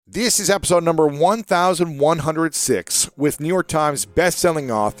This is episode number 1106 with New York Times bestselling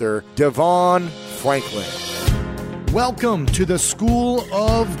author DeVon Franklin. Welcome to the School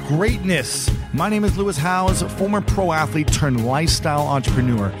of Greatness. My name is Lewis Howes, former pro athlete turned lifestyle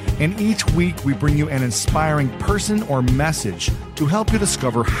entrepreneur, and each week we bring you an inspiring person or message to help you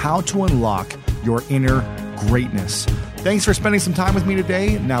discover how to unlock your inner greatness. Thanks for spending some time with me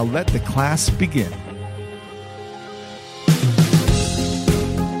today. Now let the class begin.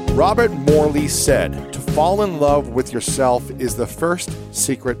 Robert Morley said, "To fall in love with yourself is the first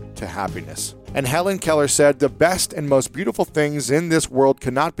secret to happiness." And Helen Keller said, "The best and most beautiful things in this world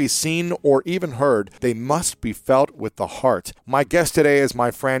cannot be seen or even heard. They must be felt with the heart." My guest today is my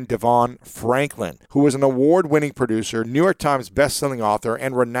friend DeVon Franklin, who is an award-winning producer, New York Times bestselling author,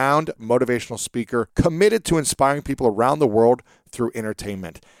 and renowned motivational speaker committed to inspiring people around the world through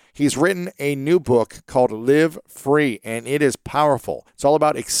entertainment. He's written a new book called Live Free, and it is powerful. It's all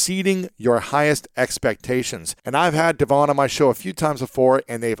about exceeding your highest expectations. And I've had DeVon on my show a few times before,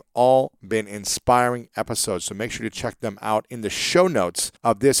 and they've all been inspiring episodes. So make sure to check them out in the show notes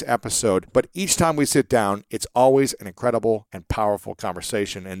of this episode. But each time we sit down, it's always an incredible and powerful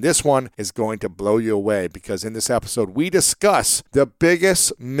conversation. And this one is going to blow you away because in this episode, we discuss the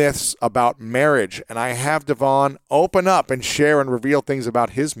biggest myths about marriage. And I have DeVon open up and share and reveal things about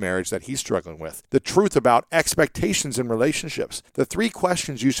his marriage that he's struggling with, the truth about expectations in relationships, the 3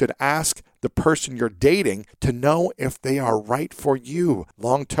 questions you should ask the person you're dating to know if they are right for you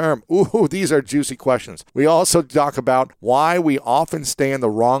long term. Ooh, these are juicy questions. We also talk about why we often stay in the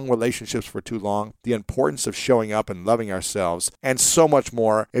wrong relationships for too long, the importance of showing up and loving ourselves, and so much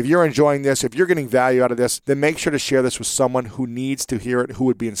more. If you're enjoying this, if you're getting value out of this, then make sure to share this with someone who needs to hear it, who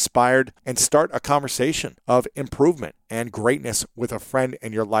would be inspired, and start a conversation of improvement and greatness with a friend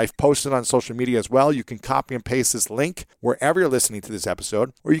in your life. Post it on social media as well. You can copy and paste this link wherever you're listening to this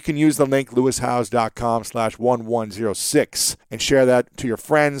episode, or you can use the link lewishowes.com/1106 and share that to your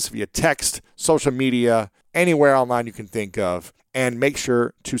friends via text, social media, anywhere online you can think of. And make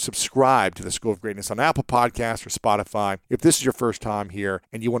sure to subscribe to the School of Greatness on Apple Podcasts or Spotify. If this is your first time here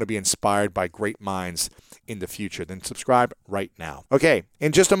and you want to be inspired by great minds in the future, then subscribe right now. Okay,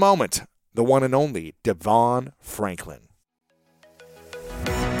 in just a moment, the one and only DeVon Franklin.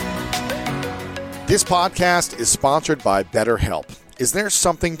 This podcast is sponsored by BetterHelp. Is there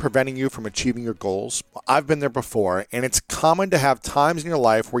something preventing you from achieving your goals? I've been there before, and it's common to have times in your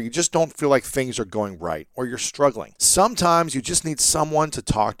life where you just don't feel like things are going right or you're struggling. Sometimes you just need someone to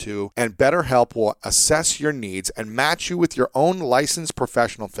talk to, and BetterHelp will assess your needs and match you with your own licensed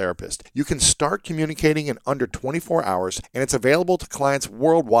professional therapist. You can start communicating in under 24 hours, and it's available to clients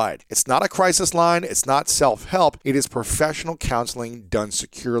worldwide. It's not a crisis line. It's not self-help. It is professional counseling done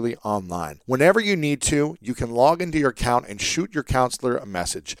securely online. Whenever you need to, you can log into your account and shoot your counselor a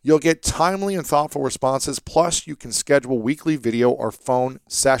message. You'll get timely and thoughtful responses, plus you can schedule weekly video or phone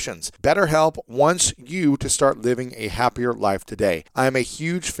sessions. BetterHelp wants you to start living a happier life today. I am a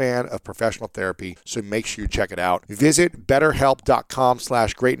huge fan of professional therapy, so make sure you check it out. Visit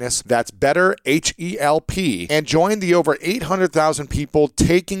betterhelp.com/greatness. That's better, HELP, and join the over 800,000 people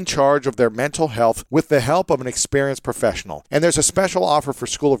taking charge of their mental health with the help of an experienced professional. And there's a special offer for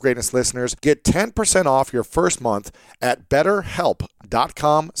School of Greatness listeners. Get 10% off your first month at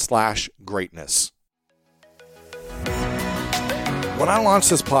betterhelp.com/greatness. When I launched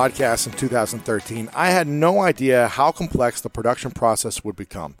this podcast in 2013, I had no idea how complex the production process would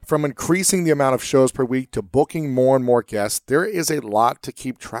become. From increasing the amount of shows per week to booking more and more guests, there is a lot to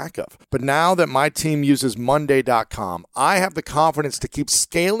keep track of. But now that my team uses Monday.com, I have the confidence to keep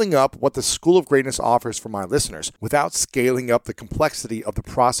scaling up what the School of Greatness offers for my listeners without scaling up the complexity of the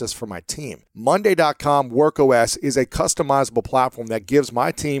process for my team. Monday.com WorkOS is a customizable platform that gives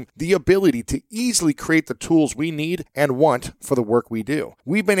my team the ability to easily create the tools we need and want for the work we do.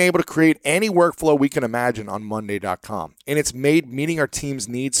 We've been able to create any workflow we can imagine on Monday.com, and it's made meeting our team's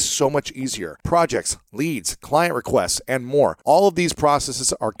needs so much easier. Projects, leads, client requests, and more. All of these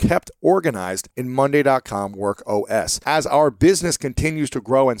processes are kept organized in Monday.com WorkOS. As our business continues to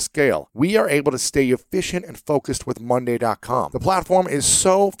grow and scale, we are able to stay efficient and focused with Monday.com. The platform is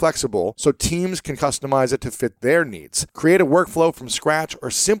so flexible, so teams can customize it to fit their needs. Create a workflow from scratch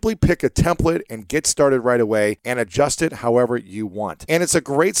or simply pick a template and get started right away and adjust it however you want. And it's a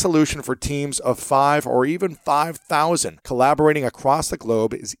great solution for teams of 5 or even 5,000. Collaborating across the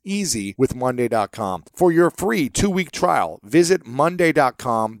globe is easy with Monday.com. For your free 2-week trial, visit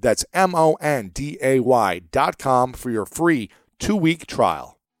Monday.com. That's Monday.com for your free 2-week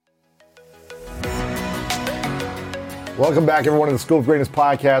trial. Welcome back, everyone, to the School of Greatness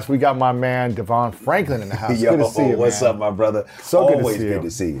podcast. We got my man, DeVon Franklin, in the house. Yo, good to see you, what's man. up, my brother? So Always good to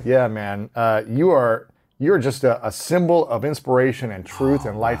see you. you. Yeah, man. You're just a symbol of inspiration and truth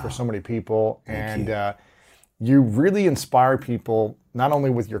and light for so many people. Thank You really inspire people, not only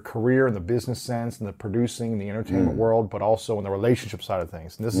with your career in the business sense and the producing, the entertainment world, but also in the relationship side of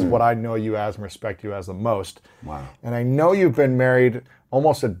things. And this is what I know you as and respect you as the most. Wow. And I know you've been married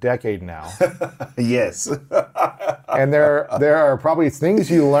almost a decade now. Yes. And there are probably things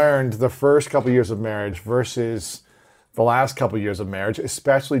you learned the first couple of years of marriage versus the last couple of years of marriage,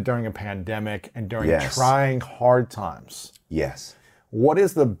 especially during a pandemic and during trying hard times. Yes. What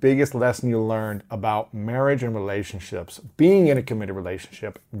is the biggest lesson you learned about marriage and relationships, being in a committed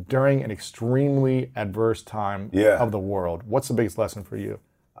relationship during an extremely adverse time of the world? What's the biggest lesson for you?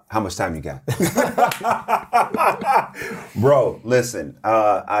 How much time you got? Bro, listen,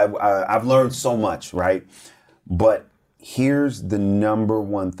 I've learned so much, right? But here's the number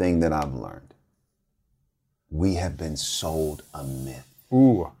one thing that I've learned. We have been sold a myth.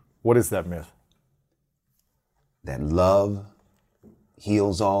 Ooh, what is that myth? That love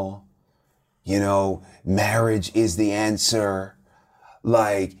heals all. You know, marriage is the answer.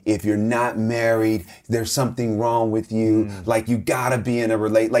 Like, if you're not married, there's something wrong with you. Like, you gotta be in a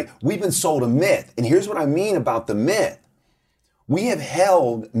Like, we've been sold a myth. And here's what I mean about the myth. We have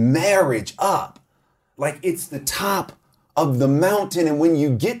held marriage up like it's the top of the mountain. And when you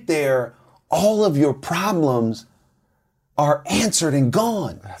get there, all of your problems are answered and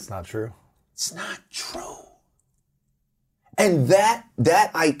gone. That's not true. It's not true. And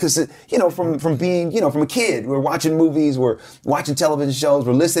because, from being, from a kid, we're watching movies, we're watching television shows,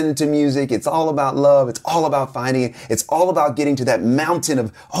 we're listening to music. It's all about love. It's all about finding it. It's all about getting to that mountain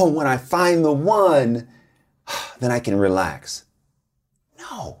of, when I find the one, then I can relax.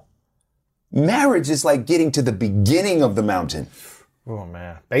 No. Marriage is like getting to the beginning of the mountain. Oh,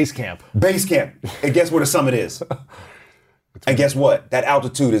 man. Base camp. Base camp. And guess where the summit is? And guess what? That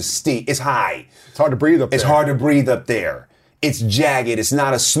altitude is steep. It's high. It's hard to breathe up there. It's hard to breathe up there. It's jagged. It's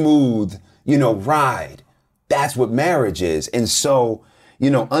not a smooth, ride. That's what marriage is. And so,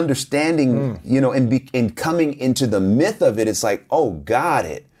 understanding, and coming into the myth of it, it's like, oh, got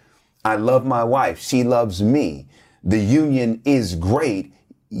it. I love my wife. She loves me. The union is great,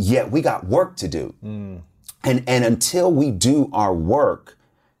 yet we got work to do. And until we do our work,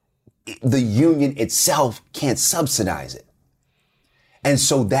 the union itself can't subsidize it. And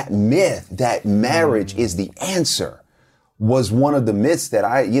so that myth, that marriage is the answer, was one of the myths that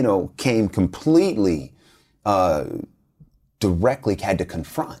I, came completely, directly had to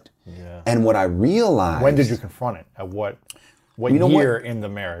confront. Yeah. And what I realized... When did you confront it? At what year in the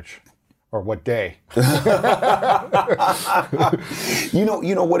marriage? Or what day? You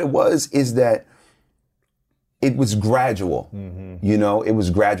know what it was is that it was gradual. It was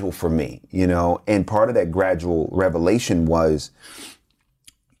gradual for me, and part of that gradual revelation was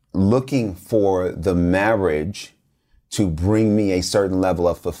looking for the marriage to bring me a certain level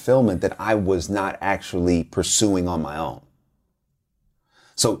of fulfillment that I was not actually pursuing on my own.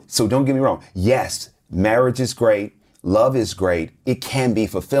 So don't get me wrong. Yes, marriage is great. Love is great. It can be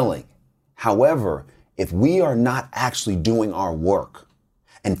fulfilling. However, if we are not actually doing our work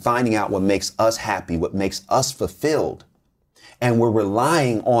and finding out what makes us happy, what makes us fulfilled, and we're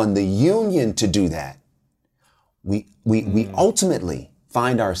relying on the union to do that, we ultimately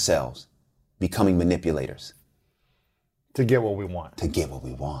find ourselves becoming manipulators. To get what we want. To get what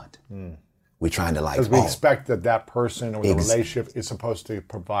we want. We're trying to because we expect that person or the relationship is supposed to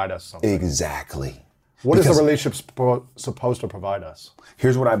provide us something. Exactly. What is the relationship supposed to provide us?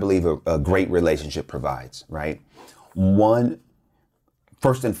 Here's what I believe a great relationship provides, right? One,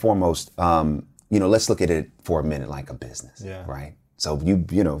 first and foremost, let's look at it for a minute like a business, right? So if you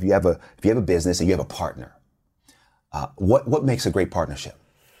have a business and you have a partner, what makes a great partnership?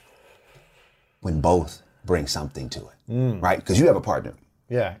 When both bring something to it, right? Because you have a partner.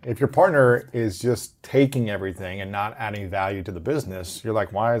 Yeah. If your partner is just taking everything and not adding value to the business, you're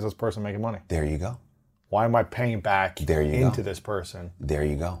like, why is this person making money? There you go. Why am I paying back into this person? There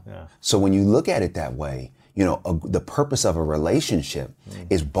you go. Yeah. So when you look at it that way, the purpose of a relationship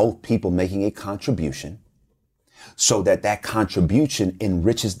is both people making a contribution so that contribution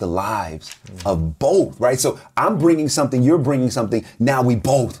enriches the lives of both, right? So I'm bringing something, you're bringing something. Now we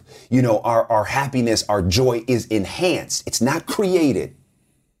both, our happiness, our joy is enhanced. It's not created.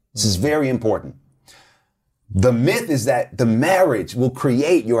 This is very important. The myth is that the marriage will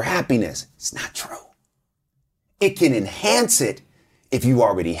create your happiness. It's not true. It can enhance it if you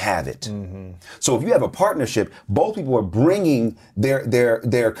already have it. So if you have a partnership, both people are bringing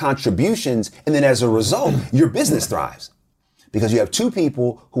their contributions, and then as a result, your business thrives because you have two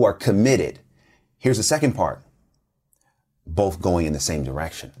people who are committed. Here's the second part: both going in the same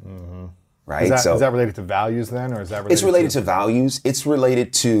direction. Right? Is that related to values then, or is that related? It's related to values. It's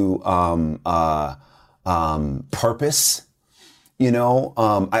related to purpose. You know,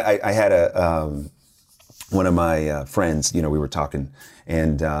 I had one of my friends. You know, we were talking,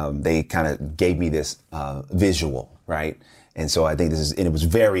 and they kind of gave me this visual, right? And so I think and it was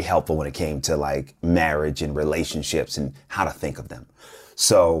very helpful when it came to like marriage and relationships and how to think of them.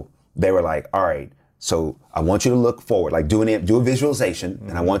 So they were like, all right, so I want you to look forward, like do a visualization,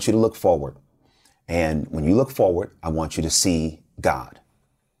 and I want you to look forward. And when you look forward, I want you to see God.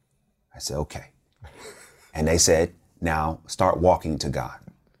 I said, okay. And they said, now start walking to God.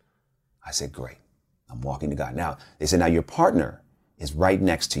 I said, great. I'm walking to God. Now, they said, now your partner is right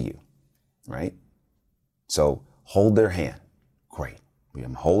next to you, right? So hold their hand. Great.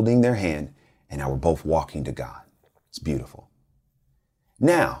 I'm holding their hand, and now we're both walking to God. It's beautiful.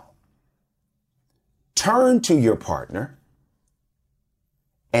 Now, turn to your partner,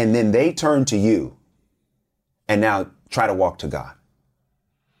 and then they turn to you, and now try to walk to God.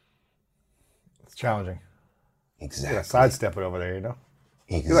 It's challenging. Exactly. Yeah, sidestep it over there, you know?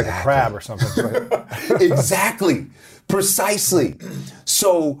 Exactly. You're like a crab or something. Exactly. Precisely.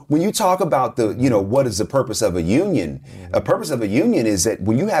 So when you talk about what is the purpose of a union? A purpose of a union is that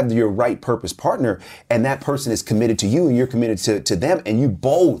when you have your right purpose partner and that person is committed to you and you're committed to them and you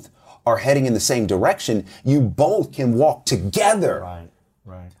both are heading in the same direction, you both can walk together.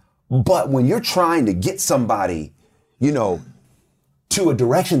 Right. But when you're trying to get somebody, to a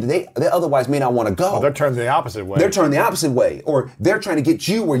direction that they otherwise may not want to go. Well, they're turning the opposite way. They're turning the opposite way. Or they're trying to get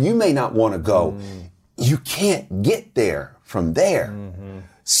you where you may not want to go. You can't get there from there.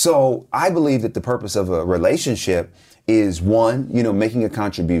 So I believe that the purpose of a relationship is one, making a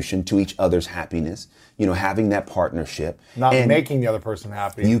contribution to each other's happiness, having that partnership. Not making the other person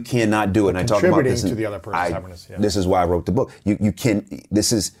happy. You cannot do it. And I talk about this. Contributing to the other person's happiness. Yeah. This is why I wrote the book.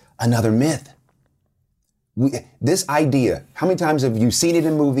 This is another myth. This idea, how many times have you seen it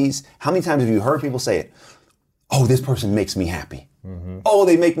in movies? How many times have you heard people say it? Oh, this person makes me happy. Oh,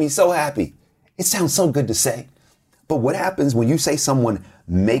 they make me so happy. It sounds so good to say. But what happens when you say someone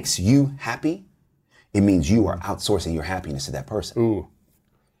makes you happy? It means you are outsourcing your happiness to that person. Ooh.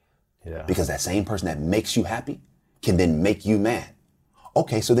 Yeah. Because that same person that makes you happy can then make you mad.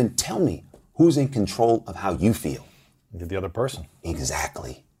 Okay, so then tell me, who's in control of how you feel? You're the other person.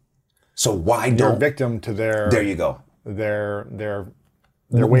 Exactly. So why You're don't... a victim to their... There you go. Their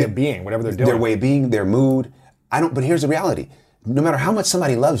way of being, whatever they're doing. Their way of being, their mood. But here's the reality. No matter how much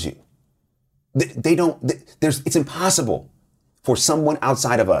somebody loves you, it's impossible for someone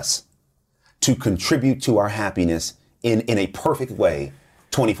outside of us to contribute to our happiness in a perfect way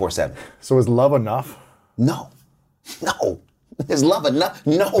 24/7. So is love enough? No. Is love enough?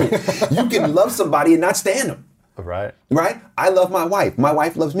 No. You can love somebody and not stand them. Right. I love my wife. My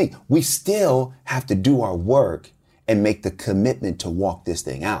wife loves me. We still have to do our work and make the commitment to walk this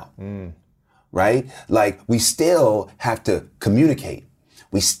thing out. Right? Like we still have to communicate.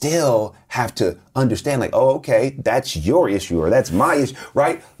 We still have to understand like, oh, okay, that's your issue or that's my issue,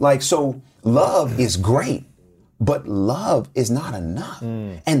 right? Like, so love is great, but love is not enough.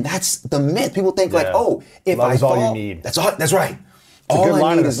 And that's the myth. People think like, oh, if love I is fall, all you need. That's right. It's all a good I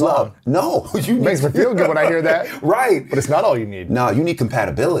line need in a is love. song. No. It makes me feel good when I hear that. Right. But it's not all you need. No, you need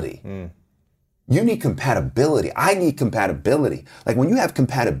compatibility. You need compatibility. I need compatibility. Like when you have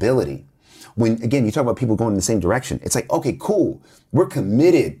compatibility, again, you talk about people going in the same direction. It's like, okay, cool. We're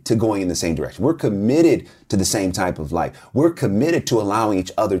committed to going in the same direction. We're committed to the same type of life. We're committed to allowing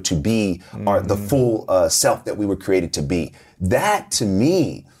each other to be the full self that we were created to be. That to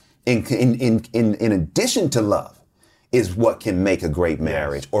me, in addition to love, is what can make a great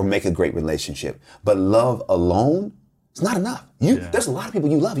marriage or make a great relationship. But love alone, it's not enough. There's a lot of people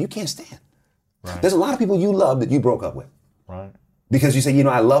you love you can't stand. Right. There's a lot of people you love that you broke up with. Right. Because you say,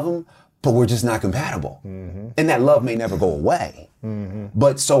 I love them, but we're just not compatible. And that love may never go away.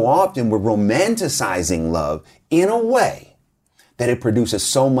 But so often we're romanticizing love in a way that it produces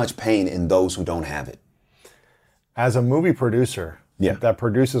so much pain in those who don't have it. As a movie producer that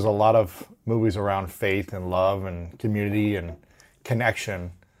produces a lot of movies around faith and love and community and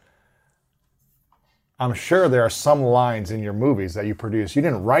connection, I'm sure there are some lines in your movies that you produce. You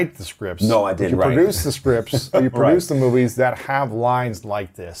didn't write the scripts. No, I didn't write. You produce the scripts. You produce the movies that have lines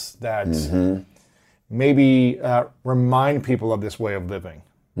like this that maybe remind people of this way of living.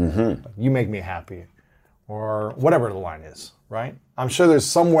 You make me happy, or whatever the line is, right? I'm sure there's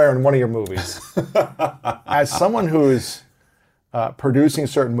somewhere in one of your movies. As someone who's producing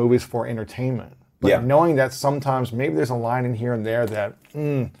certain movies for entertainment, but knowing that sometimes maybe there's a line in here and there that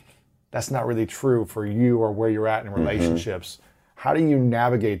that's not really true for you or where you're at in relationships. How do you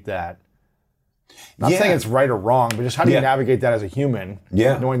navigate that? Not saying it's right or wrong, but just how do you navigate that as a human,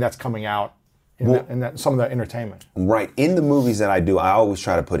 knowing that's coming out in that some of the entertainment? Right. In the movies that I do, I always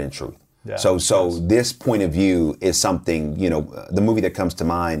try to put in truth. Yeah. So this point of view is something, the movie that comes to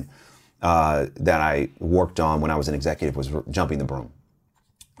mind that I worked on when I was an executive was Jumping the Broom.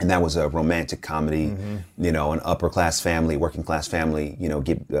 And that was a romantic comedy, an upper class family, working class family,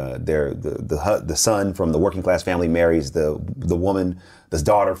 the son from the working class family marries the woman, the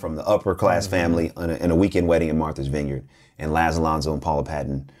daughter from the upper class family in a weekend wedding in Martha's Vineyard. And Laz Alonso and Paula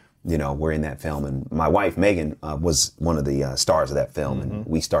Patton, were in that film. And my wife, Megan, was one of the stars of that film. And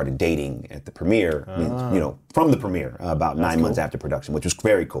we started dating at the premiere, from the premiere, about 9 months after production, which was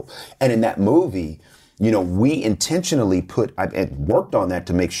very cool. And in that movie, we intentionally worked on that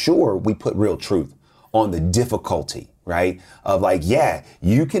to make sure we put real truth on the difficulty, right? Of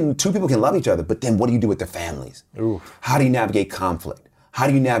two people can love each other, but then what do you do with their families? Oof. How do you navigate conflict? How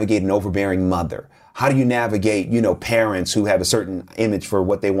do you navigate an overbearing mother? How do you navigate, parents who have a certain image for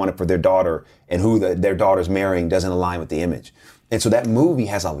what they wanted for their daughter and who their daughter's marrying doesn't align with the image? And so that movie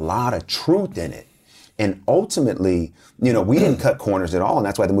has a lot of truth in it. And ultimately, we didn't cut corners at all. And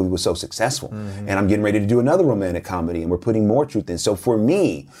that's why the movie was so successful. And I'm getting ready to do another romantic comedy and we're putting more truth in. So for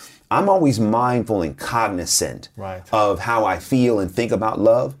me, I'm always mindful and cognizant of how I feel and think about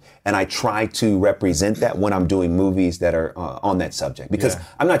love. And I try to represent that when I'm doing movies that are on that subject. Because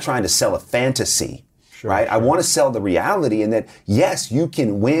I'm not trying to sell a fantasy. Right? I want to sell the reality and that, yes, you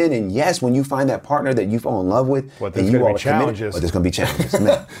can win. And yes, when you find that partner that you fall in love with, and you are committed, there's going to be challenges.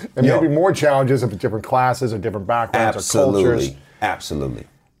 and maybe more challenges of different classes or different backgrounds or cultures. Absolutely.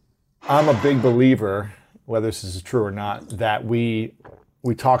 I'm a big believer, whether this is true or not, that we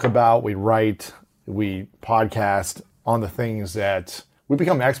talk about, we write, we podcast on the things that we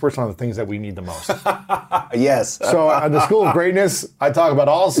become experts on the things that we need the most. Yes. So at the School of Greatness, I talk about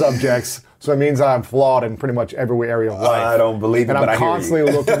all subjects. So it means I'm flawed in pretty much every area of life. I don't believe it, but I'm constantly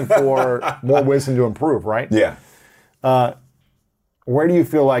looking for more wisdom to improve, right? Yeah. Where do you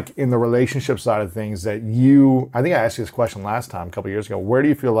feel like in the relationship side of things that I think I asked you this question last time, a couple of years ago, where do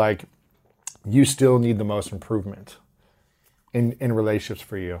you feel like you still need the most improvement in relationships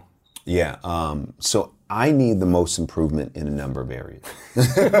for you? Yeah. So I need the most improvement in a number of areas.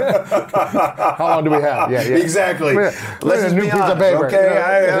 How long do we have? Yeah. Exactly. Let's just be honest,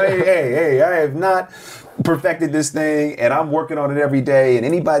 okay? I have not perfected this thing, and I'm working on it every day. And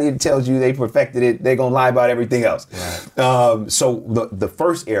anybody that tells you they perfected it, they're gonna lie about everything else. Right. So the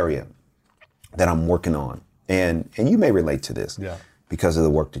first area that I'm working on, and you may relate to this, because of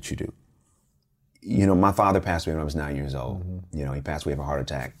the work that you do. My father passed away when I was 9 years old. He passed away of a heart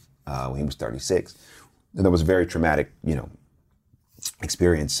attack when he was 36. And that was a very traumatic,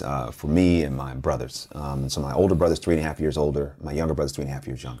 experience for me and my brothers. So my older brother's 3.5 years older. My younger brother's 3.5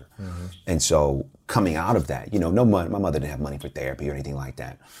 years younger. And so coming out of that, no money. My mother didn't have money for therapy or anything like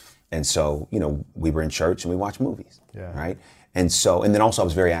that. And so, we were in church and we watched movies, right? And then also I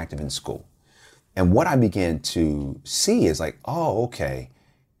was very active in school. And what I began to see is okay,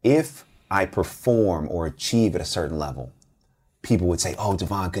 if I perform or achieve at a certain level, people would say, oh,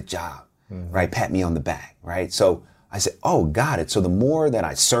 DeVon, good job, right? Pat me on the back, right? So I said, oh, got it. So the more that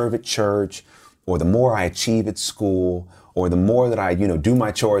I serve at church or the more I achieve at school or the more that I, do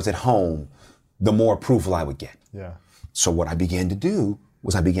my chores at home, the more approval I would get. Yeah. So what I began to do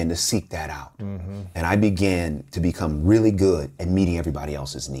was I began to seek that out. And I began to become really good at meeting everybody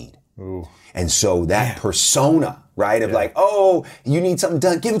else's need. Ooh. And so that persona, right, of oh, you need something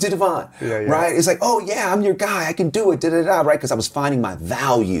done, give it to DeVon, right? It's oh, yeah, I'm your guy, I can do it, right? Because I was finding my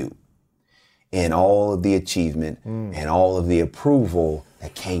value in all of the achievement and all of the approval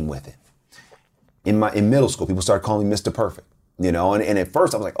that came with it. In middle school, people started calling me Mr. Perfect, and at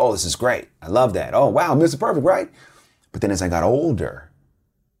first I was oh, this is great, I love that. Oh, wow, Mr. Perfect, right? But then as I got older,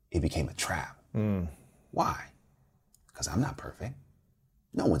 it became a trap. Why? Because I'm not perfect.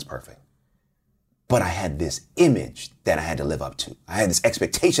 No one's perfect. But I had this image that I had to live up to. I had this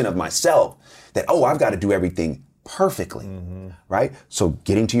expectation of myself that, I've got to do everything perfectly, right? So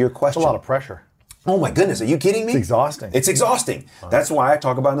getting to your question. It's a lot of pressure. Oh my goodness, are you kidding me? It's exhausting. It's exhausting. That's why I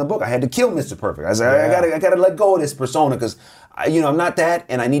talk about in the book. I had to kill Mr. Perfect. I said, I gotta let go of this persona because, I'm not that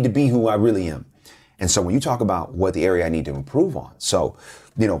and I need to be who I really am. And so when you talk about what the area I need to improve on, so,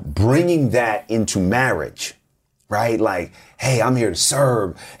 bringing that into marriage, right? Like, hey, I'm here to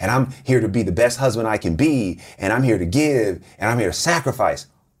serve, and I'm here to be the best husband I can be, and I'm here to give, and I'm here to sacrifice.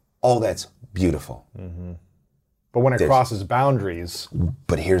 All that's beautiful. Mm-hmm. But when it crosses boundaries.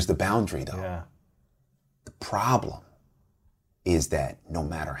 But here's the boundary, though. Yeah. The problem is that no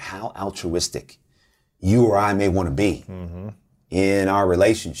matter how altruistic you or I may want to be in our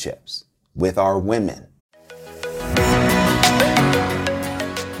relationships with our women.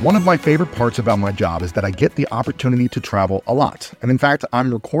 One of my favorite parts about my job is that I get the opportunity to travel a lot. And in fact,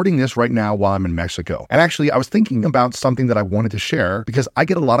 I'm recording this right now while I'm in Mexico. And actually, I was thinking about something that I wanted to share because I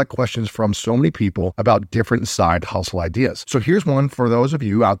get a lot of questions from so many people about different side hustle ideas. So here's one for those of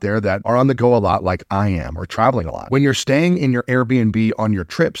you out there that are on the go a lot like I am or traveling a lot. When you're staying in your Airbnb on your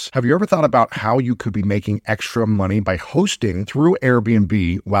trips, have you ever thought about how you could be making extra money by hosting through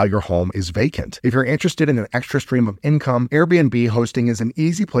Airbnb while your home is vacant? If you're interested in an extra stream of income, Airbnb hosting is an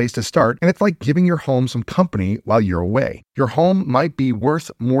easy place to start, and it's like giving your home some company while you're away. Your home might be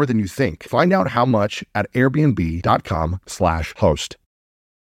worth more than you think. Find out how much at airbnb.com/host.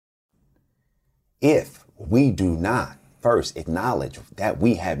 If we do not first acknowledge that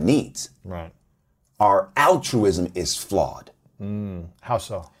we have needs, right, our altruism is flawed. How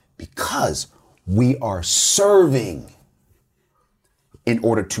so? Because we are serving in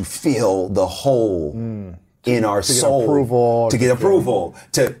order to fill the hole in our soul, to get approval,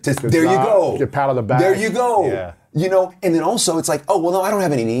 to there you go, get pat on the back. There you go. Yeah. You know, and then also it's like, oh well, no, I don't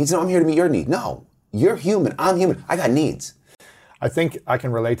have any needs. No, I'm here to meet your need. No, you're human. I'm human. I got needs. I think I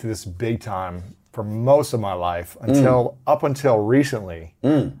can relate to this big time. For most of my life, up until recently,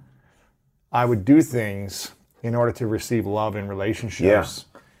 I would do things in order to receive love in relationships,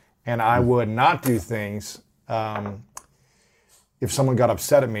 and I would not do things if someone got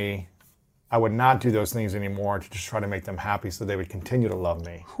upset at me. I would not do those things anymore to just try to make them happy so they would continue to love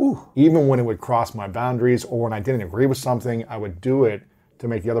me. Whew. Even when it would cross my boundaries or when I didn't agree with something, I would do it to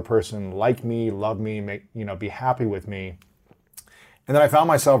make the other person like me, love me, be happy with me. And then I found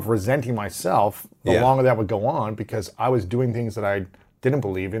myself resenting myself the longer that would go on because I was doing things that I didn't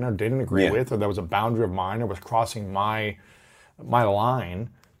believe in or didn't agree with, or that was a boundary of mine or was crossing my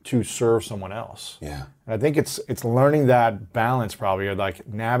line to serve someone else. Yeah. And I think it's learning that balance probably, or like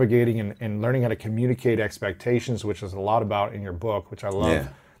navigating and learning how to communicate expectations, which is a lot about in your book, which I love. Yeah.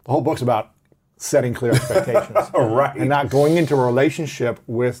 The whole book's about setting clear expectations. Right. And not going into a relationship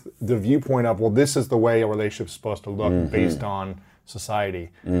with the viewpoint of, well, this is the way a relationship's supposed to look based on society.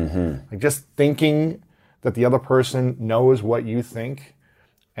 Like just thinking that the other person knows what you think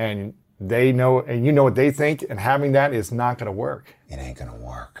and they know, and you know what they think, and having that is not going to work. It ain't going to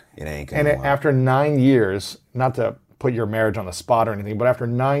work. It ain't going to work. And after 9 years, not to put your marriage on the spot or anything, but after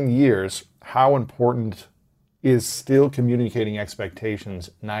 9 years, how important is still communicating expectations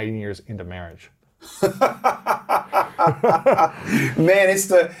 9 years into marriage? Man,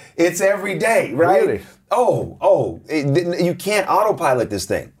 it's every day, right? Really? You can't autopilot this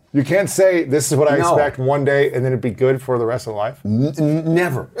thing. You can't say, this is what I expect one day, and then it'd be good for the rest of life?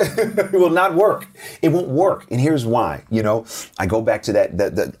 Never. It will not work. It won't work. And here's why. You know, I go back to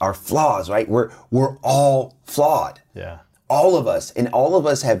that our flaws, right? We're all flawed. Yeah. All of us. And all of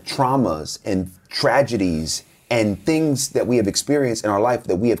us have traumas and tragedies and things that we have experienced in our life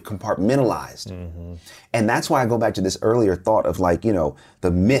that we have compartmentalized. And that's why I go back to this earlier thought of like, you know,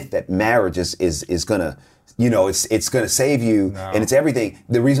 the myth that marriage is gonna, you know, it's gonna save you and it's everything.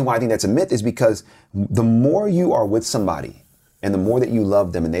 The reason why I think that's a myth is because the more you are with somebody and the more that you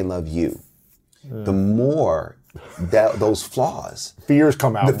love them and they love you, the more that those flaws. Fears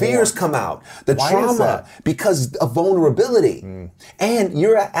come out. The fears come out. The Why trauma, is that? because of vulnerability. And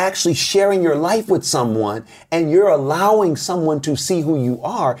you're actually sharing your life with someone and you're allowing someone to see who you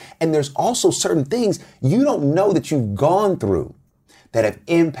are. And there's also certain things you don't know that you've gone through that have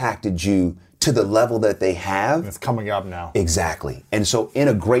impacted you to the level that they have. It's coming up now. Exactly. And so in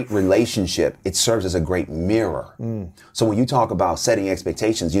a great relationship, it serves as a great mirror. So when you talk about setting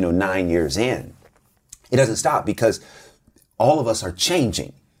expectations, 9 years in, it doesn't stop because all of us are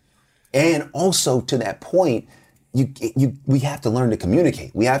changing. And also to that point, we have to learn to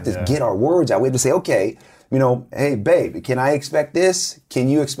communicate. We have to get our words out. We have to say, okay, hey, babe, can I expect this? Can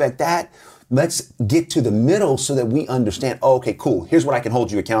you expect that? Let's get to the middle so that we understand, oh, okay, cool. Here's what I can hold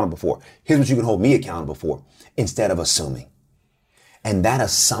you accountable for. Here's what you can hold me accountable for, instead of assuming. And that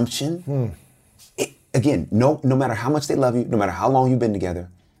assumption, again, no matter how much they love you, no matter how long you've been together,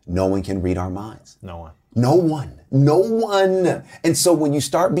 no one can read our minds. No one. No one. And so when you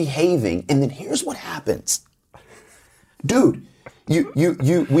start behaving, and then here's what happens. Dude,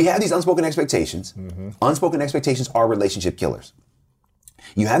 we have these unspoken expectations. Unspoken expectations are relationship killers.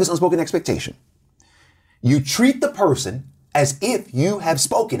 You have this unspoken expectation. You treat the person as if you have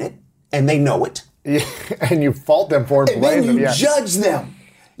spoken it and they know it. Yeah, and you fault them for it. And then you judge them.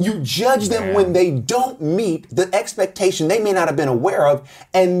 You judge them when they don't meet the expectation they may not have been aware of,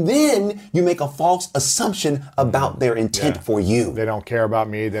 and then you make a false assumption about their intent for you. They don't care about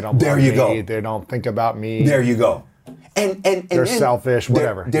me. They don't There love you me. go. They don't think about me. There you go. And they're selfish,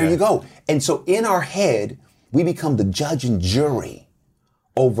 whatever. There you go. And so in our head, we become the judge and jury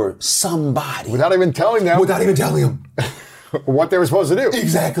over somebody. Without even telling them. Without even telling them. What they were supposed to do.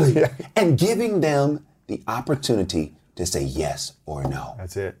 Exactly. Yeah. And giving them the opportunity to say yes or no.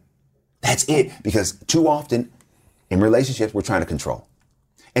 That's it. That's it. Because too often in relationships, we're trying to control.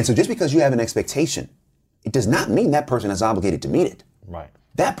 And so just because you have an expectation, it does not mean that person is obligated to meet it. Right.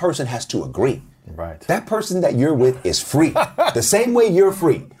 That person has to agree. Right. That person that you're with is free. The same way you're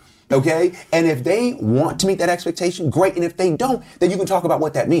free. Okay? And if they want to meet that expectation, great. And if they don't, then you can talk about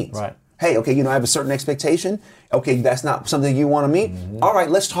what that means. Right. Hey, okay, I have a certain expectation. Okay, that's not something you want to meet. Mm-hmm. All right,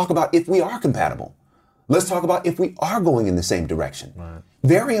 let's talk about if we are compatible. Let's talk about if we are going in the same direction. Right.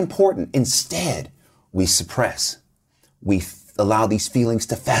 Very important. Instead, we suppress. We allow these feelings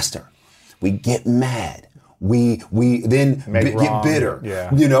to fester. We get mad. We then get bitter. Yeah.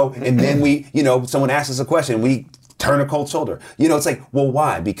 And then someone asks us a question, we turn a cold shoulder. It's like, well,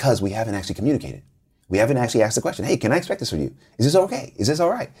 why? Because we haven't actually communicated. We haven't actually asked the question, hey, can I expect this from you? Is this okay? Is this all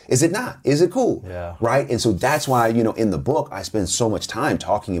right? Is it not? Is it cool? Yeah. Right? And so that's why, in the book, I spend so much time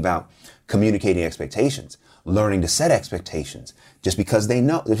talking about communicating expectations, learning to set expectations. Just because they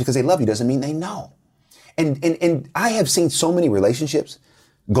know, just because they love you doesn't mean they know. And I have seen so many relationships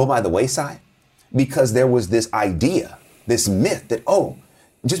go by the wayside because there was this idea, this myth that,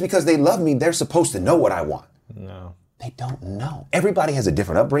 just because they love me, they're supposed to know what I want. No. They don't know. Everybody has a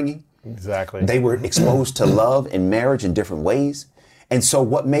different upbringing. Exactly. They were exposed to love and marriage in different ways. And so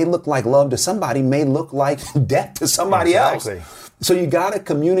what may look like love to somebody may look like death to somebody else. So you got to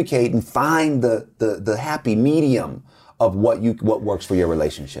communicate and find the happy medium of what works for your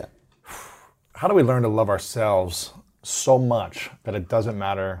relationship. How do we learn to love ourselves so much that it doesn't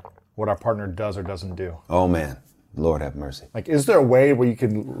matter what our partner does or doesn't do? Oh man, Lord have mercy. Like, is there a way where you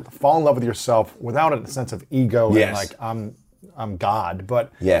can fall in love with yourself without a sense of ego and like I'm God,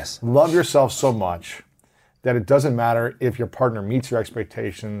 but love yourself so much that it doesn't matter if your partner meets your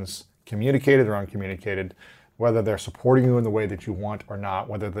expectations, communicated or uncommunicated, whether they're supporting you in the way that you want or not,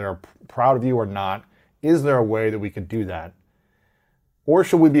 whether they're proud of you or not? Is there a way that we could do that? Or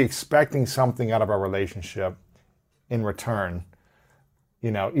should we be expecting something out of our relationship in return?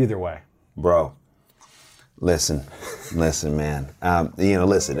 Either way. Bro, listen, man.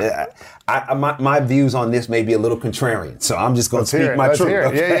 Listen. My views on this may be a little contrarian, so I'm just going to speak my truth.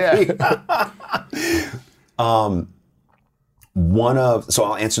 Okay? Yeah. So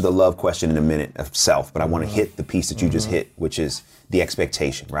I'll answer the love question in a minute of self, but I want to hit the piece that you just hit, which is the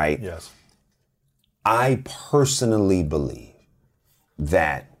expectation, right? Yes. I personally believe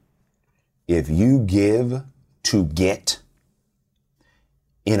that if you give to get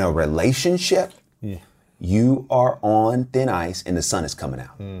in a relationship, you are on thin ice and the sun is coming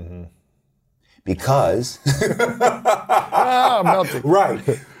out. Mm-hmm. Because I'm melting.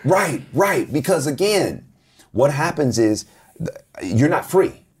 Right. Because again, what happens is you're not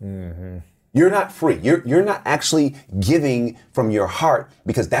free. Mm-hmm. You're not free. You're not actually giving from your heart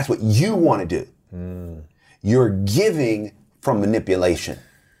because that's what you want to do. Mm. You're giving from manipulation.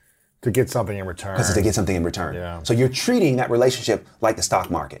 To get something in return. Because to get something in return. Yeah. So you're treating that relationship like the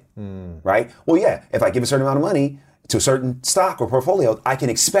stock market, right? Well, yeah, if I give a certain amount of money to a certain stock or portfolio, I can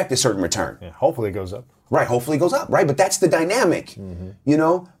expect a certain return. Yeah, hopefully it goes up. Right, hopefully it goes up, right? But that's the dynamic,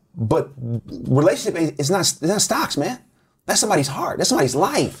 But relationship it's not stocks, man. That's somebody's heart. That's somebody's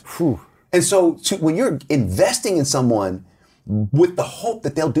life. Whew. And so when you're investing in someone with the hope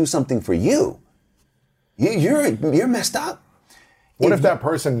that they'll do something for you, you're messed up. What if that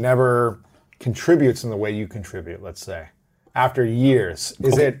person never contributes in the way you contribute, let's say? After years,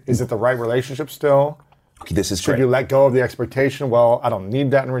 is it the right relationship still? Okay, this is Should you let go of the expectation? Well, I don't need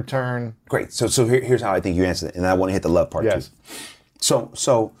that in return. Great. So here's how I think you answer it, and I want to hit the love part too.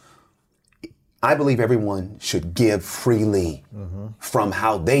 So I believe everyone should give freely from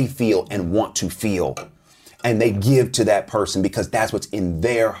how they feel and want to feel, and they give to that person because that's what's in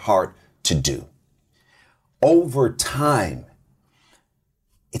their heart to do. Over time,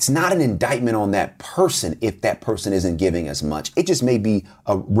 it's not an indictment on that person if that person isn't giving as much. It just may be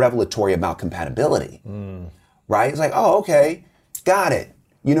a revelatory about compatibility, right? It's like, oh, okay, got it.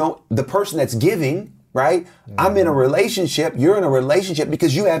 The person that's giving, right? I'm in a relationship. You're in a relationship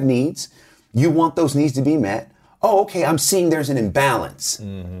because you have needs. You want those needs to be met. oh, okay, I'm seeing there's an imbalance,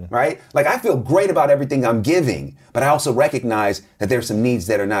 right? Like I feel great about everything I'm giving, but I also recognize that there's some needs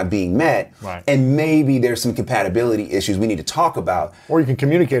that are not being met. Right. And maybe there's some compatibility issues we need to talk about. Or you can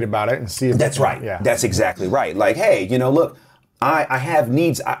communicate about it and see if That's right. Yeah. That's exactly right. Like, hey, look, I have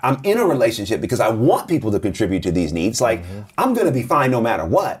needs. I'm in a relationship because I want people to contribute to these needs. Like, I'm going to be fine no matter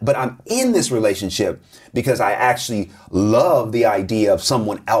what, but I'm in this relationship because I actually love the idea of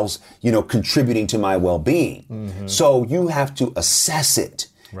someone else, contributing to my well-being. So you have to assess it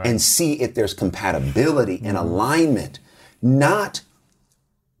and see if there's compatibility and alignment, not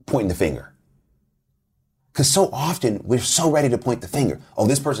pointing the finger. Because so often we're so ready to point the finger. Oh,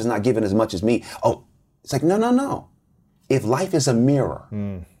 this person's not giving as much as me. Oh, it's like, no. If life is a mirror,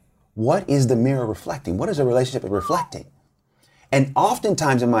 what is the mirror reflecting? What is a relationship reflecting? And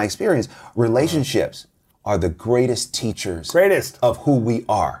oftentimes in my experience, relationships are the greatest teachers of who we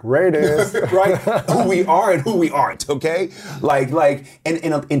are. Greatest. Right? Who we are and who we aren't, okay?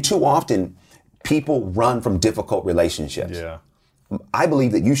 And too often, people run from difficult relationships. Yeah. I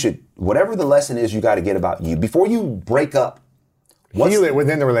believe that you should, whatever the lesson is you got to get about you, before you break up, heal it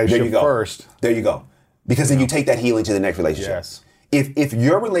within the relationship first. There you go. Because then you take that healing to the next relationship. Yes. If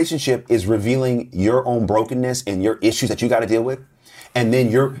your relationship is revealing your own brokenness and your issues that you got to deal with, and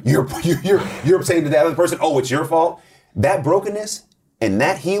then you're saying to the other person, oh, it's your fault, that brokenness and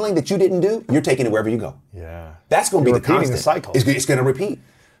that healing that you didn't do, you're taking it wherever you go. Yeah. That's going to be the repeating constant. the cycle. It's going to repeat.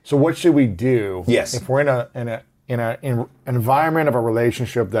 So what should we do? Yes. If we're in an environment of a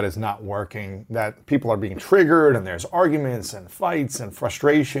relationship that is not working, that people are being triggered and there's arguments and fights and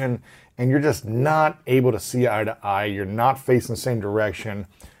frustration, and you're just not able to see eye to eye, you're not facing the same direction,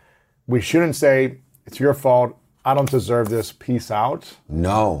 we shouldn't say, it's your fault, I don't deserve this, peace out.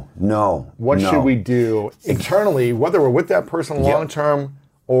 No. What should we do internally, whether we're with that person long term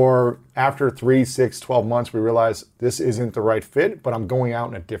or after 3, 6, 12 months, we realize this isn't the right fit, but I'm going out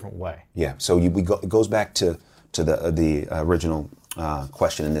in a different way. Yeah, so it goes back to the original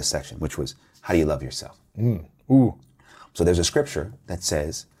question in this section, which was, how do you love yourself? Ooh. So there's a scripture that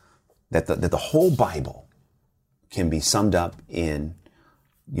says that the whole Bible can be summed up in,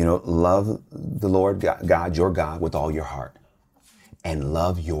 love the Lord God, your God, with all your heart, and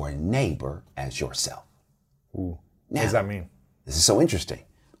love your neighbor as yourself. Ooh. Now, what does that mean? This is so interesting.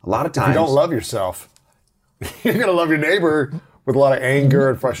 A lot of times, if you don't love yourself, you're going to love your neighbor with a lot of anger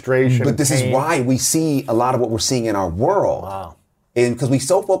and frustration. But this is why we see a lot of what we're seeing in our world. Wow. And because we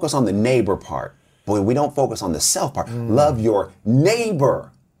so focus on the neighbor part, but we don't focus on the self part. Love your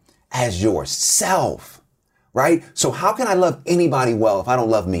neighbor as yourself, right? So how can I love anybody well if I don't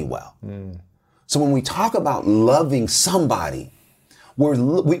love me well? So when we talk about loving somebody,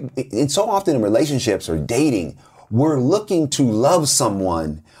 and so often in relationships or dating, we're looking to love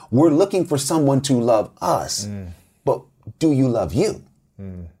someone. We're looking for someone to love us. But do you love you?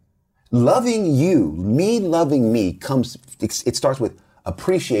 Loving you, me loving me, it starts with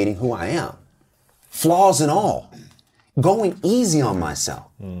appreciating who I am. Flaws and all. Going easy on myself.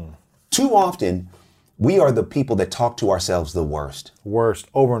 Too often, we are the people that talk to ourselves the worst. Worst,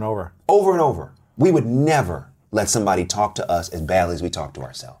 over and over. Over and over. We would never let somebody talk to us as badly as we talk to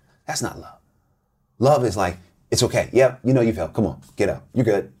ourselves. That's not love. Love is like, it's okay. Yep, you fell. Come on, get up. You're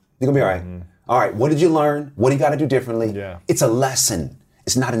good. You're going to be all right. All right, what did you learn? What do you got to do differently? Yeah. It's a lesson.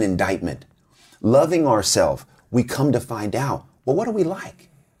 It's not an indictment. Loving ourselves, we come to find out, well, what do we like?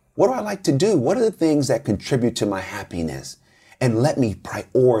 What do I like to do? What are the things that contribute to my happiness? And let me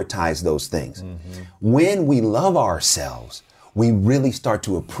prioritize those things. When we love ourselves, we really start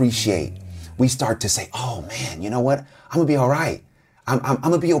to appreciate. We start to say, oh man, you know what? I'm going to be all right. I'm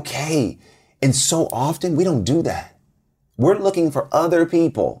going to be okay. And so often we don't do that. We're looking for other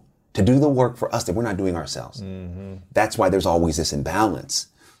people to do the work for us that we're not doing ourselves. That's why there's always this imbalance.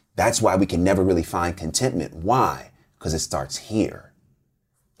 That's why we can never really find contentment. Why? Because it starts here.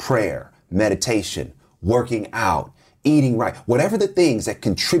 Prayer, meditation, working out, eating right, whatever the things that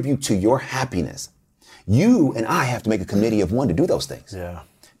contribute to your happiness, you and I have to make a committee of one to do those things. Yeah.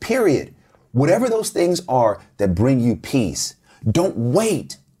 Period. Whatever those things are that bring you peace, don't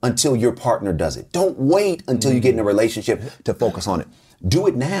wait until your partner does it. Don't wait until you get in a relationship to focus on it. Do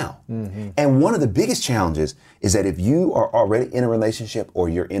it now. And one of the biggest challenges is that if you are already in a relationship or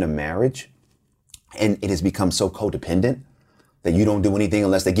you're in a marriage and it has become so codependent that you don't do anything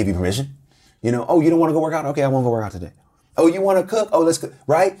unless they give you permission. Oh, you don't want to go work out? Okay, I won't go work out today. Oh, you want to cook? Oh, let's cook,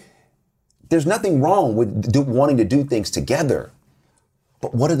 right? There's nothing wrong with wanting to do things together.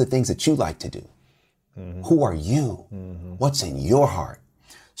 But what are the things that you like to do? Who are you? What's in your heart?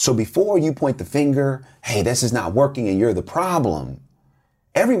 So before you point the finger, hey, this is not working and you're the problem,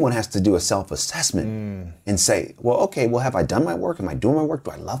 everyone has to do a self-assessment and say, well, okay, well, have I done my work? Am I doing my work?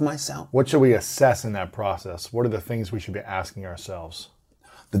 Do I love myself? What should we assess in that process? What are the things we should be asking ourselves?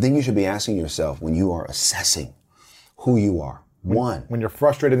 The thing you should be asking yourself when you are assessing who you are, when you're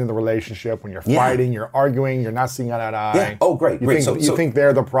frustrated in the relationship, when you're fighting, you're arguing, you're not seeing eye to eye. Yeah. Oh, great. You think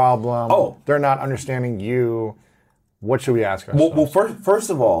they're the problem. Oh. They're not understanding you. What should we ask ourselves? Well, first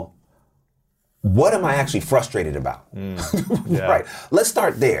of all, what am I actually frustrated about? Yeah. Right. Let's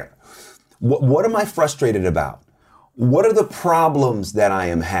start there. What am I frustrated about? What are the problems that I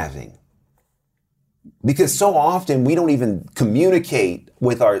am having? Because so often we don't even communicate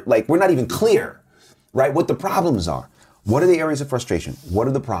with we're not even clear, right? What the problems are. What are the areas of frustration? What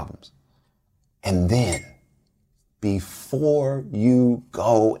are the problems? And then, before you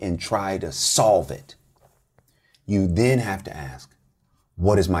go and try to solve it, you then have to ask,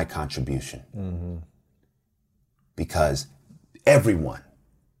 what is my contribution? Mm-hmm. Because everyone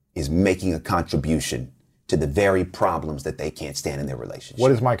is making a contribution to the very problems that they can't stand in their relationship.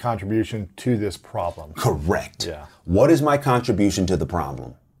 What is my contribution to this problem? Correct. Yeah. What is my contribution to the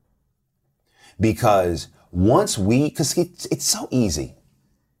problem? Because because it's so easy.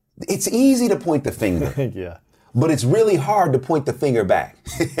 It's easy to point the finger. Yeah. But it's really hard to point the finger back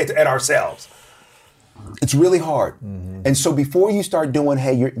at ourselves. It's really hard. Mm-hmm. And so before you start doing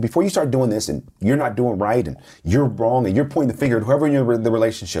this and you're not doing right and you're wrong and you're pointing the finger at whoever you're in the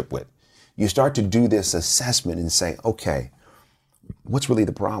relationship with, you start to do this assessment and say, okay, what's really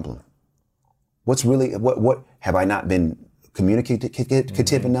the problem? What have I not been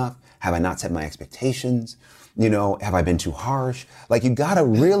communicative enough? Have I not set my expectations? Have I been too harsh? You gotta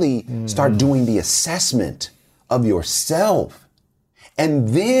really start doing the assessment of yourself and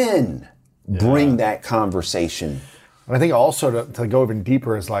then bring that conversation. And I think also to go even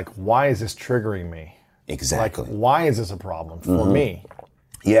deeper is why is this triggering me? Exactly. Why is this a problem for me?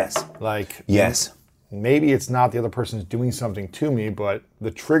 Yes. Yes. Maybe it's not the other person's doing something to me, but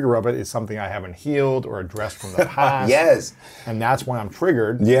the trigger of it is something I haven't healed or addressed from the past. Yes. And that's why I'm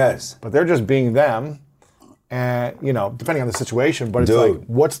triggered. Yes. But they're just being them. And, depending on the situation, but it's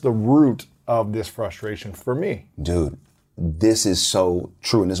what's the root of this frustration for me? Dude, this is so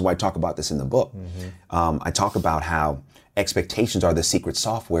true. And this is why I talk about this in the book. Mm-hmm. I talk about how expectations are the secret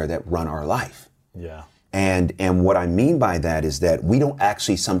software that run our life. Yeah. And what I mean by that is that we don't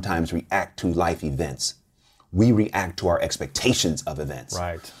actually sometimes react to life events. We react to our expectations of events.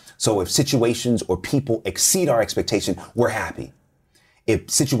 Right. So if situations or people exceed our expectation, we're happy.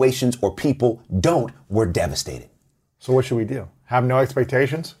 If situations or people don't, we're devastated. So what should we do? Have no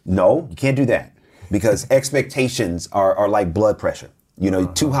expectations? No, you can't do that because expectations are like blood pressure.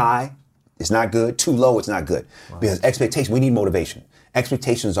 Too high, it's not good. Too low, it's not good. Right. Because expectation, we need motivation.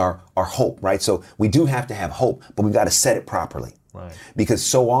 Expectations are hope, right? So we do have to have hope, but we've got to set it properly. Right. Because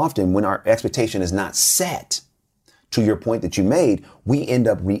so often when our expectation is not set, to your point that you made, we end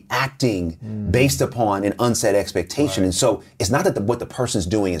up reacting based upon an unset expectation. Right. And so it's not that what the person's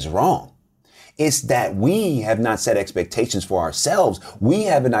doing is wrong. It's that we have not set expectations for ourselves. We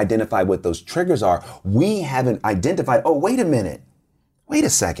haven't identified what those triggers are. We haven't identified, wait a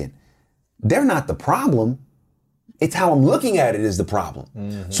second. They're not the problem. It's how I'm looking at it is the problem.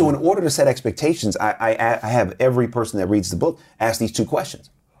 Mm-hmm. So in order to set expectations, I have every person that reads the book ask these two questions.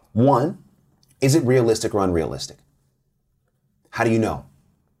 One, is it realistic or unrealistic? How do you know?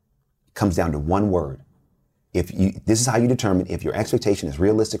 It comes down to one word. This is how you determine if your expectation is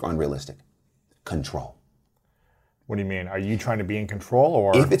realistic or unrealistic. Control. What do you mean? Are you trying to be in control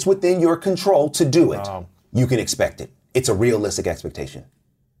or? If it's within your control to do it, you can expect it. It's a realistic expectation.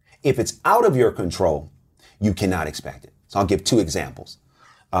 If it's out of your control, you cannot expect it. So I'll give two examples.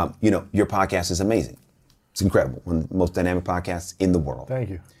 Your podcast is amazing. It's incredible. One of the most dynamic podcasts in the world. Thank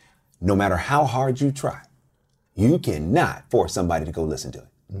you. No matter how hard you try, you cannot force somebody to go listen to it.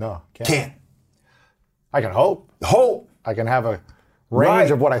 No, can't. I can hope. I can have a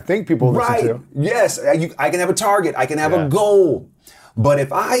range of what I think people listen to. Yes, I can have a target. I can have a goal. But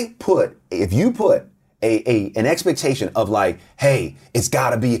if you put an expectation of hey, it's got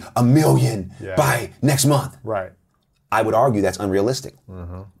to be 1 million by next month. Right. I would argue that's unrealistic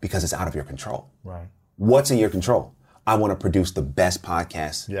because it's out of your control. Right. What's in your control? I want to produce the best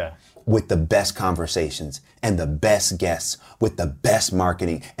podcasts with the best conversations and the best guests with the best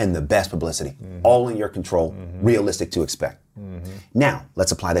marketing and the best publicity. All in your control, realistic to expect. Now,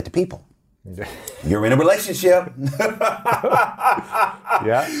 let's apply that to people. You're in a relationship.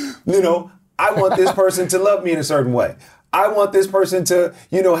 I want this person to love me in a certain way. I want this person to,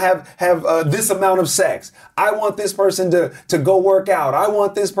 have this amount of sex. I want this person to go work out. I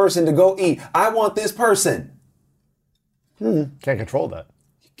want this person to go eat. I want this person. Can't control that.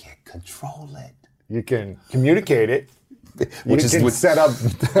 can't control it. You can communicate it. You Which can set up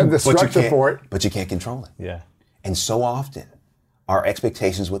the structure for it. But you can't control it. Yeah. And so often, our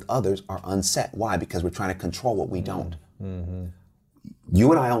expectations with others are unset. Why? Because we're trying to control what we don't. Mm-hmm.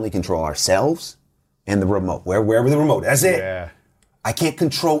 You and I only control ourselves and the remote, wherever the remote, that's it. Yeah. I can't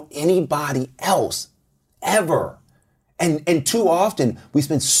control anybody else, ever. And too often, we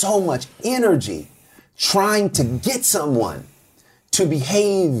spend so much energy trying to get someone to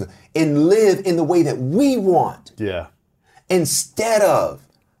behave and live in the way that we want. Yeah. Instead of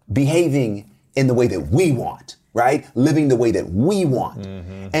behaving in the way that we want, right? Living the way that we want.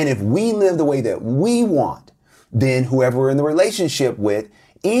 Mm-hmm. And if we live the way that we want, then whoever we're in the relationship with,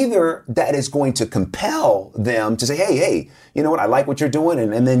 either that is going to compel them to say, hey, you know what? I like what you're doing.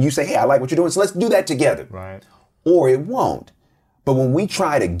 And then you say, hey, I like what you're doing. So let's do that together. Right. Or it won't. But when we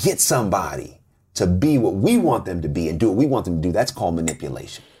try to get somebody to be what we want them to be and do what we want them to do, that's called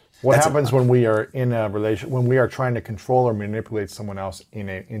manipulation. What happens when we are in a relation, when we are trying to control or manipulate someone else in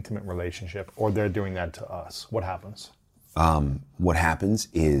an intimate relationship, or they're doing that to us? What happens? What happens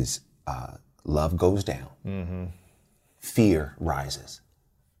is love goes down. Mm-hmm. Fear rises.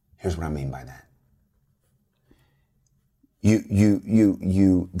 Here's what I mean by that.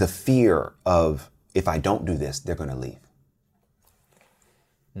 The fear of, if I don't do this, they're going to leave.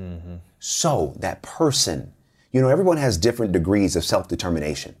 Mm-hmm. So that person, everyone has different degrees of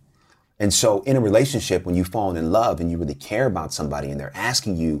self-determination. And so in a relationship, when you've fallen in love and you really care about somebody and they're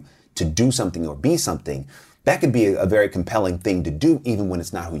asking you to do something or be something, that could be a very compelling thing to do, even when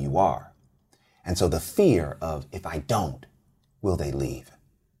it's not who you are. And so the fear of, if I don't, will they leave?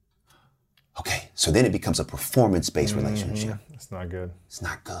 Okay, so then it becomes a performance-based relationship. It's not good. It's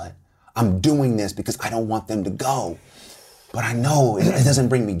not good. I'm doing this because I don't want them to go. But I know it doesn't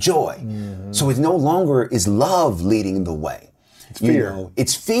bring me joy. Mm-hmm. So it no longer is love leading the way. It's fear.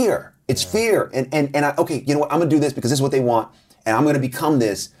 It's fear. It's fear. And okay, you know what? I'm going to do this because this is what they want. And I'm going to become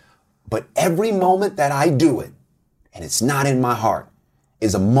this. But every moment that I do it, and it's not in my heart,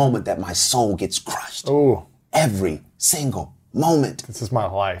 is a moment that my soul gets crushed. Oh. Every single moment. This is my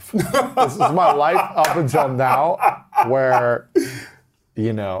life. This is my life up until now, where,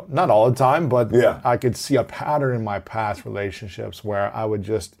 not all the time, but I could see a pattern in my past relationships where I would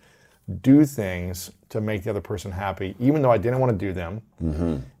just do things to make the other person happy, even though I didn't want to do them,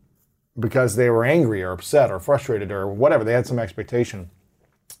 mm-hmm. because they were angry or upset or frustrated or whatever. They had some expectation.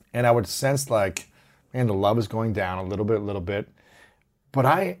 And I would sense like, man, the love is going down a little bit.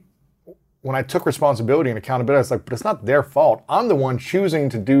 But when I took responsibility and accountability, I was like, but it's not their fault. I'm the one choosing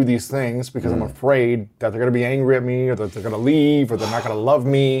to do these things because I'm afraid that they're going to be angry at me or that they're going to leave or they're not going to love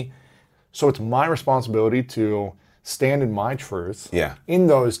me. So it's my responsibility to stand in my truth in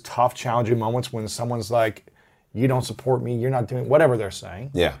those tough, challenging moments when someone's like, you don't support me, you're not doing whatever they're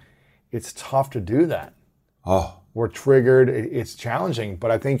saying. Yeah. It's tough to do that. Oh. We're triggered. It's challenging.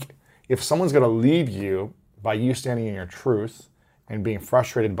 But I think if someone's going to leave you by you standing in your truth and being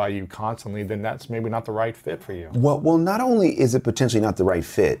frustrated by you constantly, then that's maybe not the right fit for you. Well, not only is it potentially not the right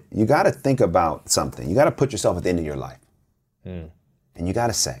fit, you got to think about something. You got to put yourself at the end of your life. And you got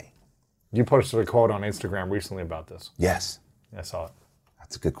to say. You posted a quote on Instagram recently about this. Yes. I saw it.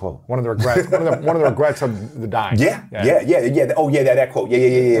 That's a good quote. One of the regrets. one of the regrets of the dying. Yeah. Oh, yeah, that quote.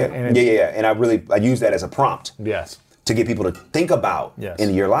 Yeah. And I use that as a prompt. Yes. To get people to think about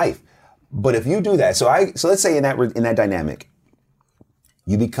in your life. But if you do that, so let's say in that dynamic,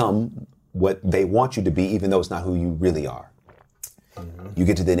 you become what they want you to be, even though it's not who you really are. Mm-hmm. You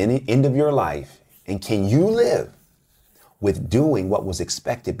get to the end of your life, and can you live with doing what was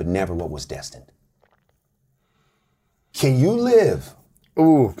expected but never what was destined? Can you live?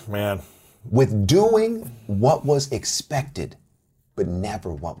 Ooh, man. With doing what was expected but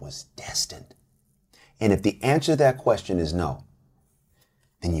never what was destined? And if the answer to that question is no,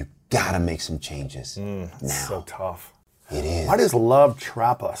 then you gotta make some changes now. So tough. It is. Why does love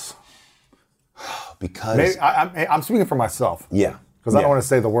trap us? Because I'm speaking for myself. Yeah. Because I don't want to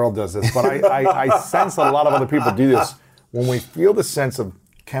say the world does this, but I sense a lot of other people do this. When we feel the sense of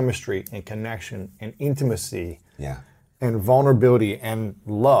chemistry and connection and intimacy and vulnerability and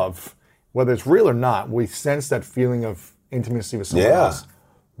love, whether it's real or not, we sense that feeling of intimacy with someone else.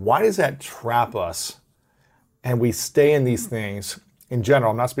 Why does that trap us? And we stay in these things, in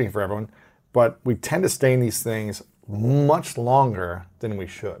general, I'm not speaking for everyone, but we tend to stay in these things much longer than we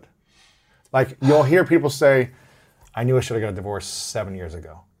should. Like, you'll hear people say, I knew I should have got a divorce 7 years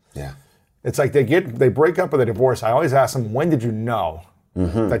ago. Yeah. It's like they break up with a divorce. I always ask them, when did you know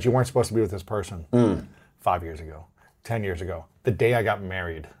that you weren't supposed to be with this person? 5 years ago, 10 years ago, the day I got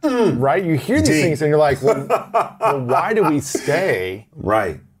married. Right? You hear these things and you're like, well, why do we stay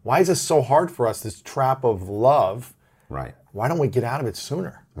Why is this so hard for us, this trap of love? Right. Why don't we get out of it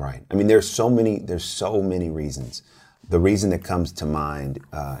sooner? Right. I mean, there's so many reasons. The reason that comes to mind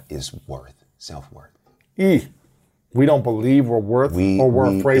is worth, self-worth. We don't believe we're worth, or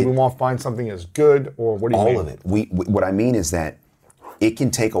we're afraid we won't find something as good, or what do you mean? All of it. What I mean is that it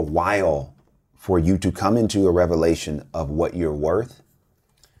can take a while for you to come into a revelation of what you're worth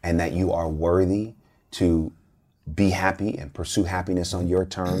and that you are worthy to be happy and pursue happiness on your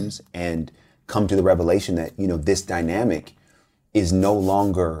terms and come to the revelation that, this dynamic is no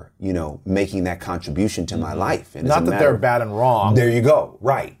longer, making that contribution to my life. And not that they're bad and wrong. There you go.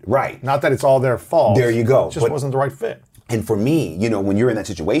 Right. Not that it's all their fault. There you go. It just wasn't the right fit. And for me, when you're in that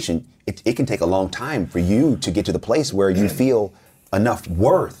situation, it can take a long time for you to get to the place where you feel enough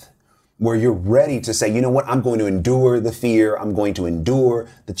worth, where you're ready to say, you know what, I'm going to endure the fear, I'm going to endure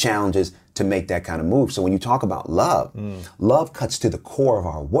the challenges to make that kind of move. So when you talk about love, love cuts to the core of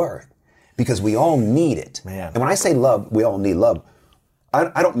our worth because we all need it. Man. And when I say love, we all need love.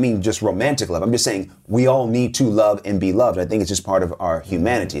 I don't mean just romantic love. I'm just saying we all need to love and be loved. I think it's just part of our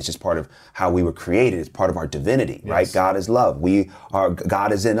humanity. It's just part of how we were created. It's part of our divinity, right? Yes. God is love.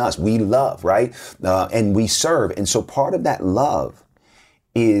 God is in us. We love, right? And we serve. And so part of that love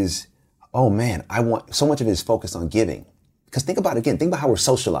is, oh man, so much of it is focused on giving. Because think about how we're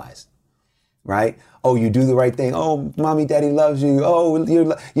socialized, right? Oh, you do the right thing. Oh, mommy, daddy loves you. Oh,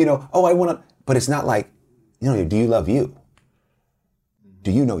 I want to, but it's not like, do you love you? Do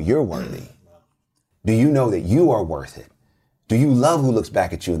you know you're worthy? Do you know that you are worth it? Do you love who looks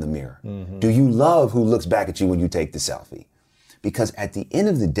back at you in the mirror? Do you love who looks back at you when you take the selfie? Because at the end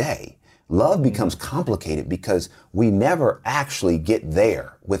of the day, love becomes complicated because we never actually get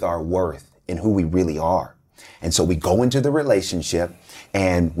there with our worth and who we really are. And so we go into the relationship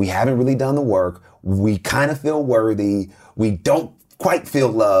and we haven't really done the work. We kind of feel worthy. We don't quite feel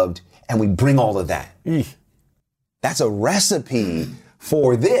loved. And we bring all of that. That's a recipe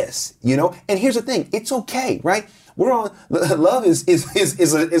for this, And here's the thing, it's okay, right? Love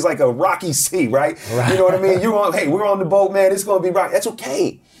is like a rocky sea, right? You know what I mean? We're on the boat, man, it's gonna be rocky. That's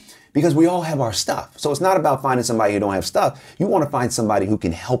okay. Because we all have our stuff. So it's not about finding somebody who don't have stuff. You want to find somebody who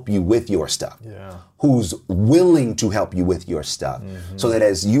can help you with your stuff. Yeah. Who's willing to help you with your stuff. So that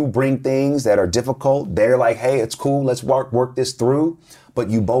as you bring things that are difficult, they're like, hey, it's cool, let's work this through. But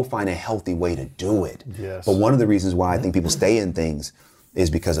you both find a healthy way to do it. Yes. But one of the reasons why I think people stay in things is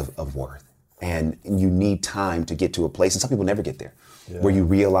because of worth. And you need time to get to a place, and some people never get there, where you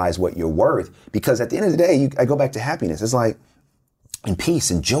realize what you're worth. Because at the end of the day, I go back to happiness. It's like, and peace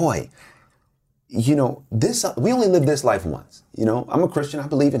and joy. We only live this life once. I'm a Christian. I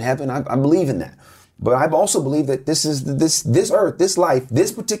believe in heaven. I believe in that. But I also believe that this earth, this life,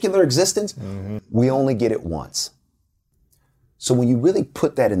 this particular existence, we only get it once. So when you really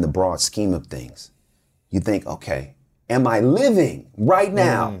put that in the broad scheme of things, you think, okay, am I living right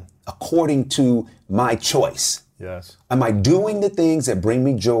now according to my choice? Yes. Am I doing the things that bring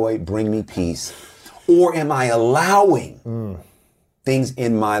me joy, bring me peace? Or am I allowing things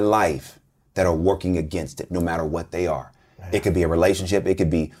in my life that are working against it, no matter what they are? It could be a relationship, it could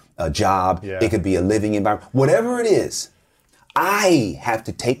be a job, it could be a living environment, whatever it is. I have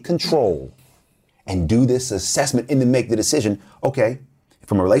to take control and do this assessment and then make the decision, okay,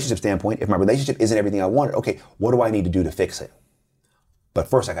 from a relationship standpoint, if my relationship isn't everything I wanted, okay, what do I need to do to fix it? But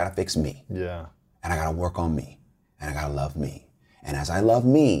first I gotta fix me. Yeah. And I gotta work on me. And I gotta love me. And as I love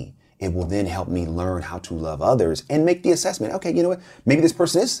me, it will then help me learn how to love others and make the assessment. Okay, you know what? Maybe this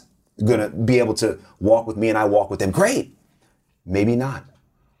person is gonna be able to walk with me and I walk with them. Great. Maybe not.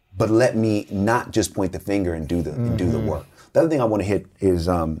 But let me not just point the finger and do the work. The other thing I want to hit is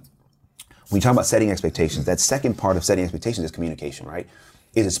when you talk about setting expectations, that second part of setting expectations is communication, right?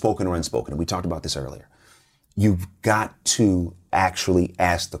 Is it spoken or unspoken? And we talked about this earlier. You've got to actually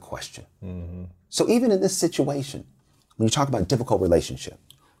ask the question. So even in this situation, when you talk about difficult relationship,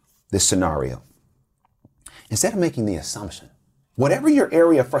 this scenario, instead of making the assumption, whatever your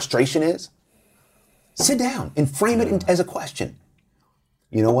area of frustration is, sit down and frame it as a question.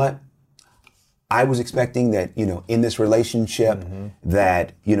 You know what? I was expecting that, in this relationship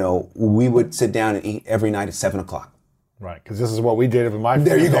that, we would sit down and eat every night at 7:00. Right, because this is what we did with my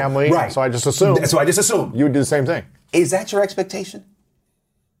There you go. family. Right. So I just assumed. So I just assumed. You would do the same thing. Is that your expectation?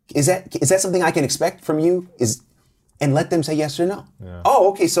 Is that something I can expect from you? And let them say yes or no. Yeah. Oh,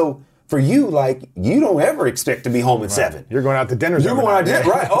 okay. So for you, you don't ever expect to be home at 7. You're going out to dinner. You're going out to dinner,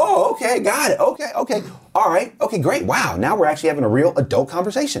 right? Oh, okay. Got it. Okay. All right. Okay, great. Wow. Now we're actually having a real adult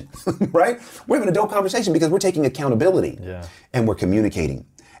conversation, right? We're having an adult conversation because we're taking accountability and we're communicating.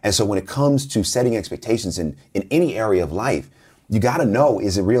 And so when it comes to setting expectations in any area of life, You got to know,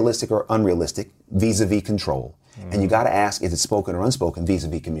 is it realistic or unrealistic vis-a-vis control? And you got to ask, is it spoken or unspoken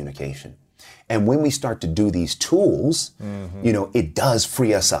vis-a-vis communication? And when we start to do these tools, you know, it does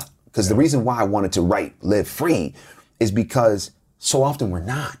free us up. Because the reason why I wanted to write Live Free is because so often we're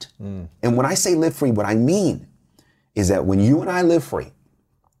not. And when I say live free, what I mean is that when you and I live free,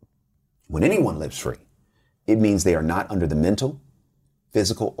 when anyone lives free, it means they are not under the mental,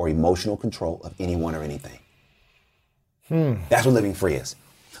 physical, or emotional control of anyone or anything. That's what living free is.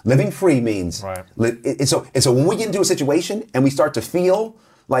 Living free means, and so when we get into a situation and we start to feel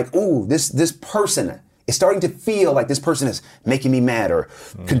like, ooh, this person is starting to feel like this person is making me mad or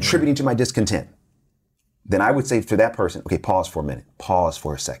contributing to my discontent, then I would say to that person, okay, pause for a minute, pause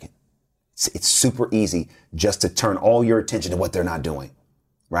for a second. It's super easy just to turn all your attention to what they're not doing,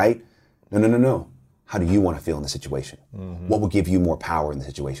 right? No. How do you want to feel in the situation? What will give you more power in the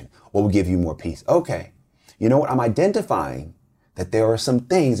situation? What will give you more peace? Okay, you know what? I'm identifying that there are some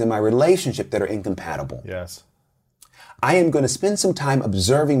things in my relationship that are incompatible. Yes. I am going to spend some time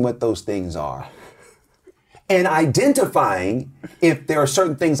observing what those things are and identifying if there are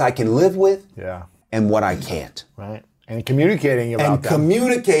certain things I can live with and what I can't. Right. And communicating about and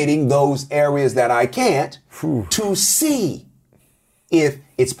communicating those areas that I can't to see if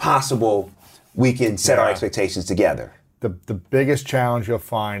it's possible we can set our expectations together. The biggest challenge you'll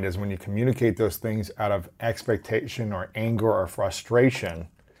find is when you communicate those things out of expectation or anger or frustration,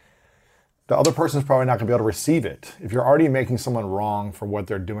 the other person's probably not going to be able to receive it. If you're already making someone wrong for what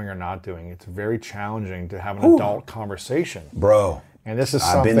they're doing or not doing, it's very challenging to have an adult conversation. Bro, and this is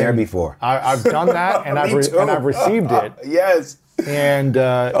something I've been there before. I've done that, and I've received it. Yes. And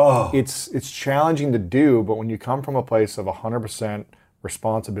it's challenging to do, but when you come from a place of 100%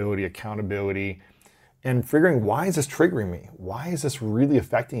 responsibility, accountability, and figuring, why is this triggering me? Why is this really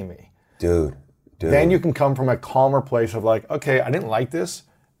affecting me? Dude. Then you can come from a calmer place of like, okay, I didn't like this,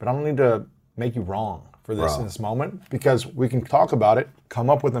 but I don't need to make you wrong for this in this moment, because we can talk about it, come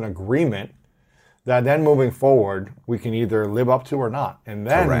up with an agreement that then moving forward, we can either live up to or not. And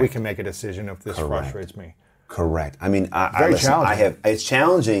then we can make a decision if this frustrates me. Correct. I mean, challenging. It's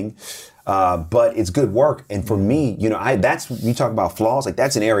challenging, but it's good work. And for me, you know, you talk about flaws, like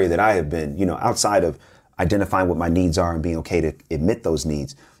that's an area that I have been, you know, outside of identifying what my needs are and being okay to admit those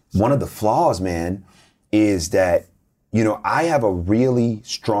needs. One of the flaws, man, is that, you know, I have a really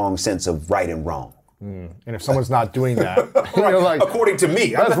strong sense of right and wrong. And if someone's not doing that, you're like, according to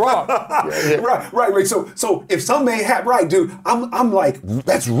me, that's wrong. Right. So if some may have right, dude, I'm like,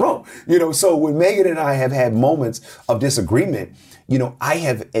 that's wrong. You know, so when Megan and I have had moments of disagreement, you know, I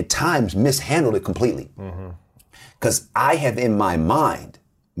have at times mishandled it completely. Because I have in my mind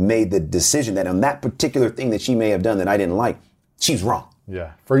made the decision that on that particular thing that she may have done that I didn't like, she's wrong.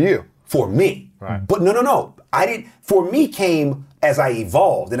 Yeah. For you. For me. Right. But no. For me came as I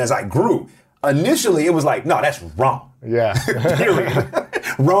evolved and as I grew. Dinitially, it was like, no, that's wrong. Yeah. Period.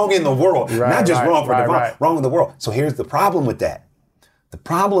 Wrong in the world. Not just wrong for DeVon. Wrong in the world. So here's the problem with that. The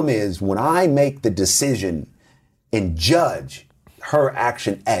problem is when I make the decision and judge her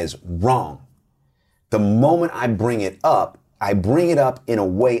action as wrong, the moment I bring it up in a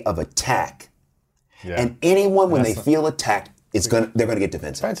way of attack. Yeah. And anyone, when they feel attacked, they're gonna get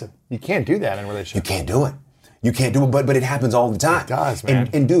defensive. You can't do that in a relationship. You can't do it, but it happens all the time. It does, man.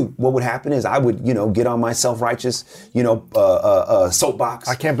 And dude, what would happen is I would, you know, get on my self-righteous, you know, soapbox.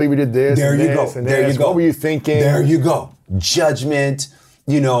 I can't believe we did this. There you go. There you go. What were you thinking? There you go. Judgment.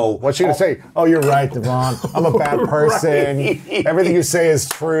 You know. What's she gonna say? Oh, you're right, DeVon. I'm a bad person. Right. Everything you say is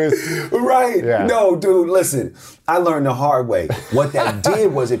truth. Right. Yeah. No, dude, listen. I learned the hard way. What that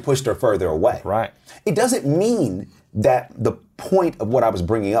did was it pushed her further away. Right. It doesn't mean that the point of what I was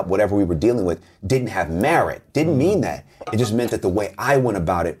bringing up, whatever we were dealing with, didn't have merit. Didn't mean that. It just meant that the way I went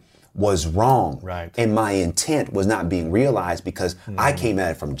about it was wrong. Right. And my intent was not being realized because I came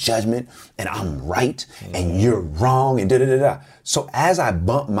at it from judgment and I'm right and you're wrong and da-da-da-da. So as I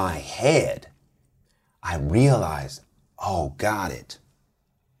bumped my head, I realized, oh, got it.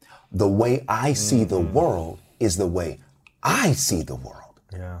 The way I see the world is the way I see the world.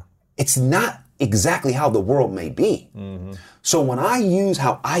 Yeah. It's not exactly how the world may be. So when I use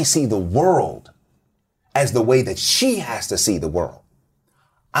how I see the world as the way that she has to see the world,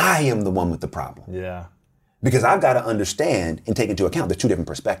 I am the one with the problem. Yeah. Because I've got to understand and take into account the two different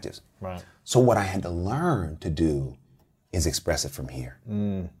perspectives. Right. So what I had to learn to do is express it from here.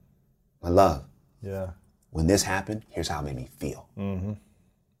 My love. Yeah. When this happened, here's how it made me feel.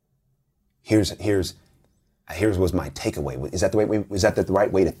 Here's was my takeaway. Is that the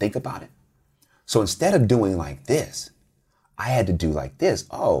right way to think about it? So instead of doing like this, I had to do like this.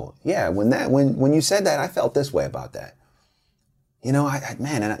 Oh, yeah, when you said that, I felt this way about that. You know, how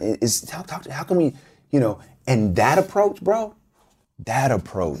can we, you know, and that approach, bro, that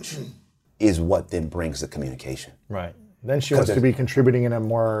approach is what then brings the communication. Right. Then she wants to be contributing in a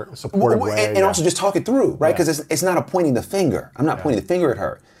more supportive way. And also just talk it through, right? Because it's not a pointing the finger. I'm not pointing the finger at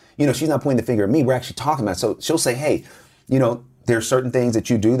her. You know, she's not pointing the finger at me. We're actually talking about it. So she'll say, hey, you know, there's certain things that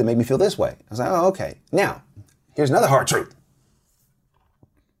you do that make me feel this way. I was like, oh, okay. Now, here's another hard truth.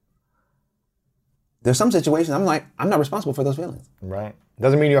 There's some situations I'm like, I'm not responsible for those feelings. Right.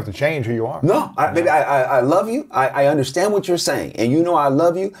 Doesn't mean you have to change who you are. No, baby, I love you. I understand what you're saying. And you know I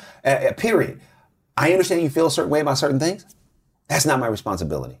love you, period. I understand you feel a certain way about certain things. That's not my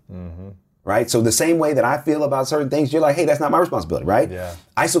responsibility. Mm-hmm. Right? So the same way that I feel about certain things, you're like, hey, that's not my responsibility, right? Yeah.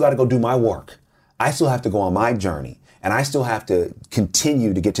 I still got to go do my work. I still have to go on my journey. And I still have to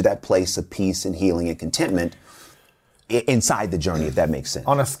continue to get to that place of peace and healing and contentment inside the journey, if that makes sense.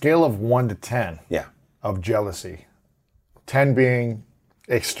 On a scale of 1 to 10 of jealousy, 10 being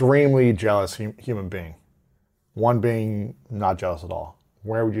extremely jealous human being, 1 being not jealous at all,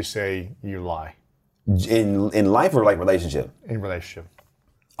 where would you say you lie? In life or like relationship? In relationship.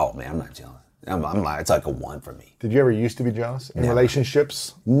 Oh man, I'm not jealous. I'm like, it's like a 1 for me. Did you ever used to be jealous in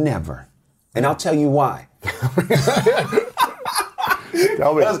relationships? Never. And I'll tell you why.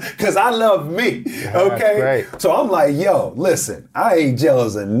 Tell me. Because I love me, okay? Great. So I'm like, yo, listen, I ain't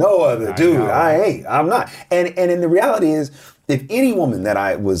jealous of no other dude. I'm not. And the reality is, if any woman that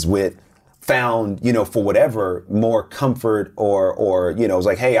I was with found, you know, for whatever, more comfort or you know, was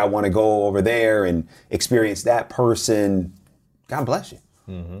like, hey, I want to go over there and experience that person, God bless you.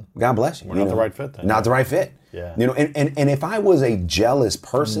 Mm-hmm. God bless you. We're not the right fit then. Not the right fit. Yeah. You know, and if I was a jealous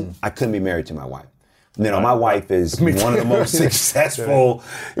person, I couldn't be married to my wife. You know, my wife is one of the most successful.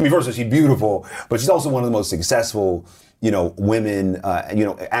 I mean, first of all, she's beautiful, but she's also one of the most successful, you know, women, you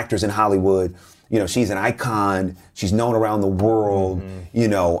know, actors in Hollywood. You know, she's an icon. She's known around the world. Mm-hmm. You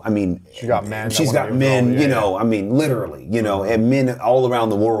know, I mean, she's got men. She's got men. You know, I mean, literally. You know, and men all around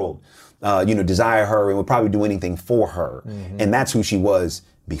the world, you know, desire her and would probably do anything for her. Mm-hmm. And that's who she was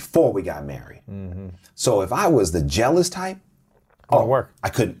before we got married. Mm-hmm. So if I was the jealous type, work. I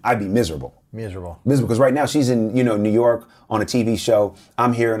couldn't. I'd be miserable. Miserable. Because right now she's in, you know, New York on a TV show.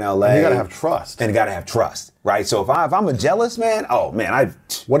 I'm here in LA. And you gotta have trust. And you gotta have trust, right? So if I'm a jealous man,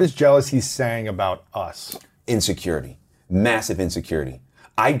 What is jealousy saying about us? Insecurity, massive insecurity.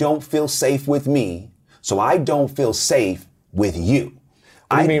 I don't feel safe with me, so I don't feel safe with you.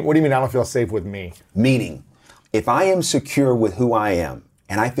 What do you mean I don't feel safe with me? Meaning, if I am secure with who I am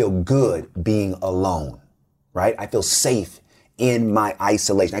and I feel good being alone, right? I feel safe in my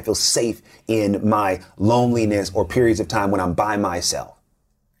isolation. I feel safe in my loneliness or periods of time when I'm by myself.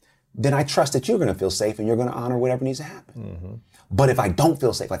 Then I trust that you're going to feel safe and you're going to honor whatever needs to happen. Mm-hmm. But if I don't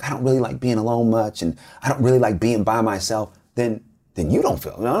feel safe, like I don't really like being alone much and I don't really like being by myself, then you don't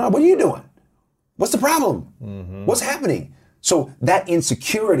feel, no, what are you doing? What's the problem? Mm-hmm. What's happening? So that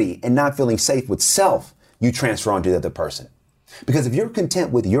insecurity and not feeling safe with self, you transfer onto the other person. Because if you're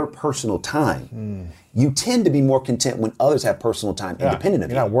content with your personal time, you tend to be more content when others have personal time independent of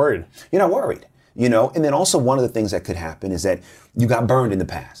you. You're not worried. You're not worried. You know, and then also one of the things that could happen is that you got burned in the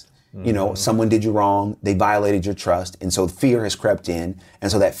past. Mm-hmm. You know, someone did you wrong, they violated your trust, and so fear has crept in,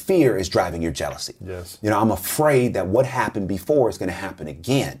 and so that fear is driving your jealousy. Yes. You know, I'm afraid that what happened before is going to happen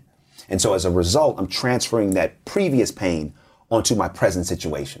again. And so as a result, I'm transferring that previous pain onto my present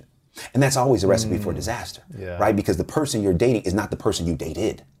situation. And that's always a recipe for disaster, right? Because the person you're dating is not the person you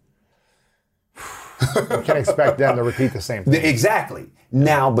dated. You can't expect them to repeat the same thing. Exactly.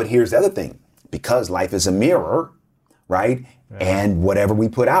 Now, but here's the other thing. Because life is a mirror, right? Yeah. And whatever we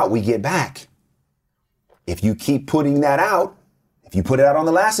put out, we get back. If you keep putting that out, if you put it out on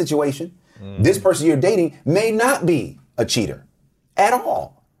the last situation, this person you're dating may not be a cheater at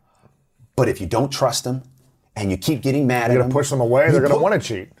all. But if you don't trust them and you keep getting mad at them. You're going to push them away, they're going to want to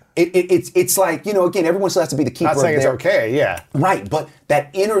cheat. It's like, you know, again, everyone still has to be the keeper. Not saying it's okay, yeah. Right, but that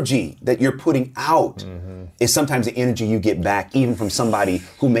energy that you're putting out is sometimes the energy you get back, even from somebody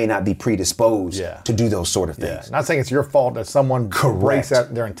who may not be predisposed to do those sort of things. Yeah. Not saying it's your fault that someone breaks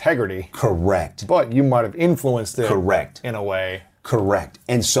their integrity. Correct. But you might have influenced it. Correct. In a way. Correct.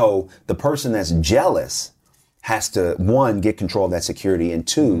 And so the person that's jealous has to, 1, get control of that security, and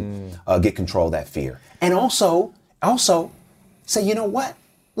 2, get control of that fear. And also say, you know what?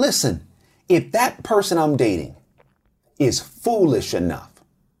 Listen, if that person I'm dating is foolish enough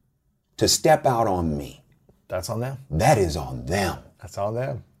to step out on me, that's on them. That is on them. That's on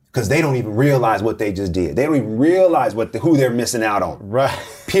them. Because they don't even realize what they just did. They don't even realize who they're missing out on. Right.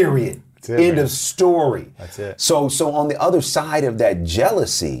 Period. End of story. That's it. So on the other side of that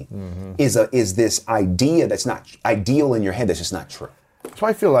jealousy is this idea that's not ideal in your head, that's just not true. So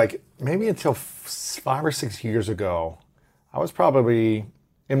I feel like maybe until 5 or 6 years ago, I was probably,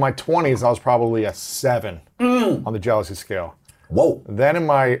 in my 20s, I was probably a 7 on the jealousy scale. Whoa. Then in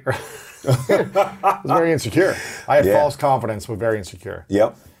my, I was very insecure. I had false confidence, but very insecure.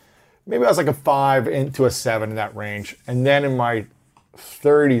 Yep. Maybe I was like a 5 into a 7 in that range. And then in my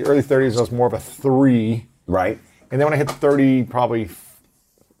early 30s, I was more of a 3. Right. And then when I hit 30, probably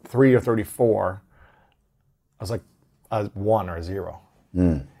 3 or 34, I was like a 1 or a 0.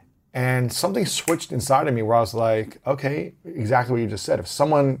 And something switched inside of me where I was like, okay, exactly what you just said. If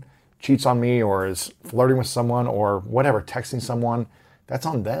someone cheats on me or is flirting with someone or whatever, texting someone, that's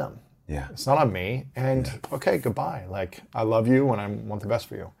on them. Yeah. It's not on me. And okay, goodbye. Like, I love you and I want the best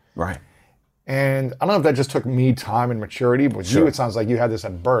for you. Right. And I don't know if that just took me time and maturity, but you, it sounds like you had this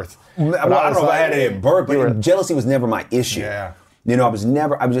at birth. Well, I don't know if I had it at birth, but jealousy was never my issue. Yeah. You know,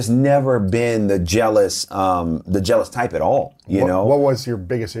 I've just never been the jealous type at all. What was your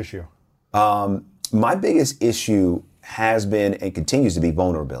biggest issue? My biggest issue has been and continues to be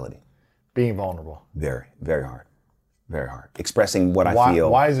vulnerability. Being vulnerable. Very, very hard. Very hard. Expressing what I feel.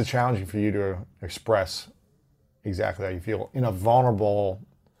 Why is it challenging for you to express exactly how you feel in a vulnerable,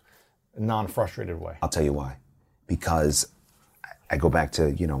 non-frustrated way? I'll tell you why. Because I go back to,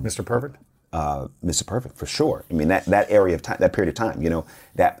 Mr. Perfect? Mr. Perfect, for sure. I mean, that area of time, that period of time,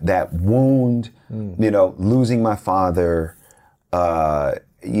 that wound, losing my father,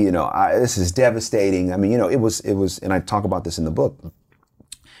 this is devastating. I mean, it was, and I talk about this in the book.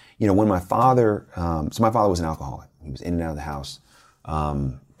 When my father, so my father was an alcoholic. He was in and out of the house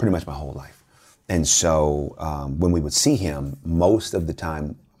pretty much my whole life. And so when we would see him, most of the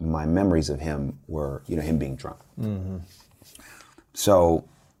time, my memories of him were, him being drunk. Mm-hmm. So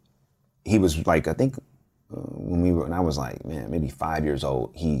he was like, I think when I was like, maybe 5 years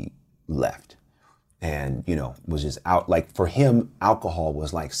old, he left and, was just out. Like for him, alcohol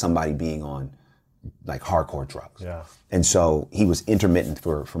was like somebody being on like hardcore drugs. Yeah. And so he was intermittent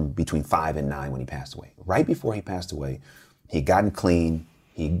from between 5 and 9 when he passed away. Right before he passed away, he had gotten clean.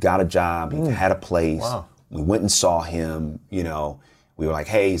 He got a job. He had a place. Wow. We went and saw him, We were like,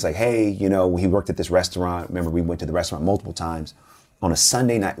 hey, he's like, hey, he worked at this restaurant. Remember, we went to the restaurant multiple times. On a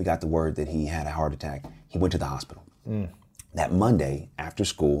Sunday night, we got the word that he had a heart attack. He went to the hospital. That Monday, after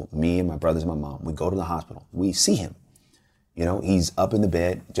school, me and my brothers and my mom, we go to the hospital. We see him. He's up in the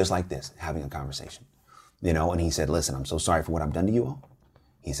bed, just like this, having a conversation. And he said, listen, I'm so sorry for what I've done to you all.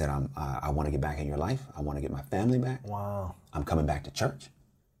 He said, I want to get back in your life. I want to get my family back. Wow. I'm coming back to church.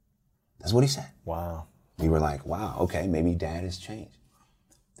 That's what he said. Wow. We were like, wow, okay, maybe dad has changed.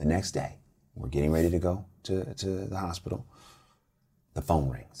 The next day, we're getting ready to go to the hospital. The phone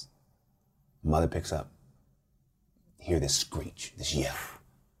rings. Mother picks up. Hear this screech, this yell.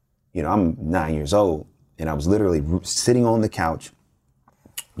 I'm 9 years old, and I was literally sitting on the couch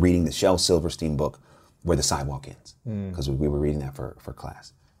reading the Shel Silverstein book, Where the Sidewalk Ends, because we were reading that for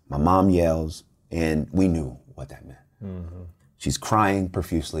class. My mom yells, and we knew what that meant. Mm-hmm. She's crying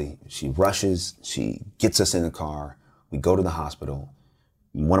profusely. She rushes. She gets us in the car. We go to the hospital.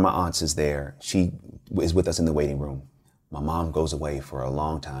 One of my aunts is there. She is with us in the waiting room. My mom goes away for a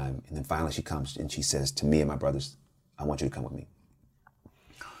long time, and then finally she comes and she says to me and my brothers, I want you to come with me.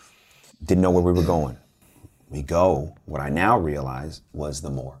 Didn't know where we were going. We go, what I now realize was the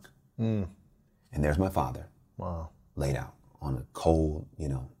morgue. And there's my father, laid out on a cold,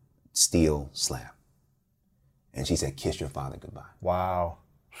 steel slab. And she said, kiss your father goodbye. Wow.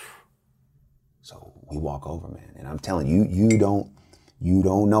 So we walk over, man, and I'm telling you, you don't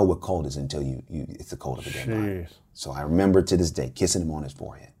know what cold is until it's the cold of a dead body. So I remember to this day kissing him on his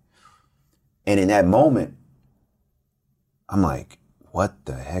forehead. And in that moment, I'm like, what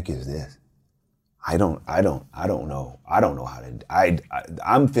the heck is this? I don't know. I don't know how to,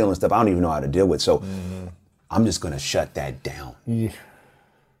 I'm feeling stuff I don't even know how to deal with. So I'm just going to shut that down. Yeah.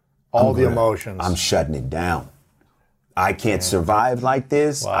 All the emotions. I'm shutting it down. I can't survive like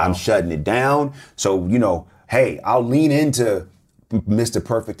this. Wow. I'm shutting it down. So, hey, I'll lean into Mr.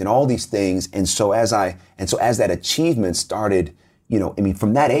 Perfect and all these things. And so as that achievement started,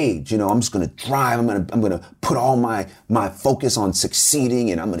 from that age, I'm just going to drive. I'm going to put all my focus on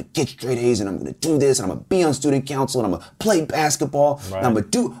succeeding, and I'm going to get straight A's, and I'm going to do this, and I'm going to be on student council, and I'm going to play basketball. Right. And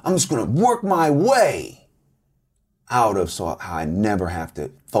I'm just going to work my way out of how I never have to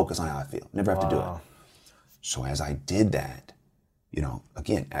focus on how I feel, never have to do it. So as I did that,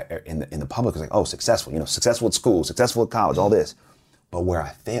 again, in the public, it's like, oh, successful, successful at school, successful at college, all this. But where I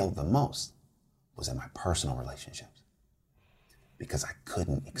failed the most was in my personal relationships. because I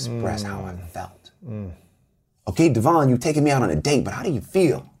couldn't express how I felt. Okay, DeVon, you've taken me out on a date, but how do you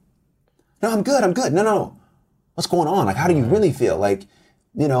feel? No, I'm good. No. What's going on? Like, how do you really feel? Like,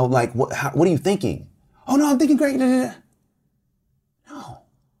 you know, like, what are you thinking? Oh, no, I'm thinking great. No.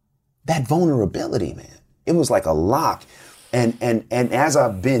 That vulnerability, man, it was like a lock. And as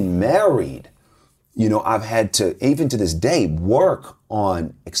I've been married, you know, I've had to, even to this day, work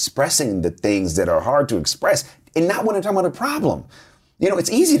on expressing the things that are hard to express, and not when I'm talking about a problem. You know, it's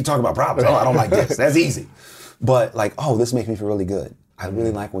easy to talk about problems. Oh, I don't like this. That's easy. But like, oh, this makes me feel really good. I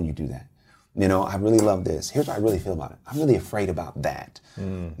really like when you do that. You know, I really love this. Here's what I really feel about it. I'm really afraid about that.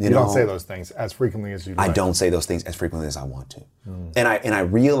 You don't say those things as frequently as you like. I don't say those things as frequently as I want to. And I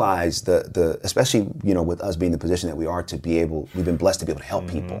realize the especially, you know, with us being in the position that we are to be able, we've been blessed to be able to help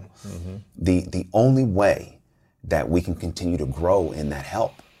people. The only way that we can continue to grow in that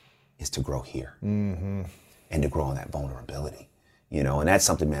help is to grow here and to grow in that vulnerability. You know, and that's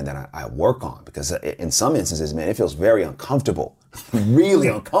something, man, that I work on, because in some instances, man, it feels very uncomfortable, really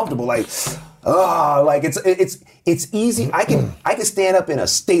uncomfortable. Like, it's easy. I can stand up in a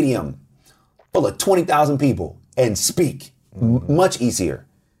stadium full of 20,000 people and speak much easier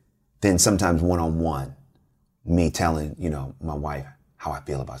than sometimes one-on-one, me telling, you know, my wife how I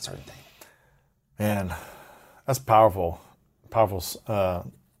feel about certain things. Man, that's powerful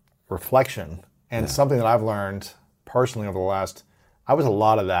reflection, and something that I've learned personally over the last. I was a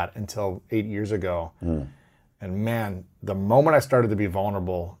lot of that until 8 years ago. And man, the moment I started to be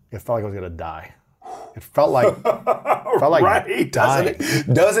vulnerable, it felt like I was going to die. It felt like Right, dying.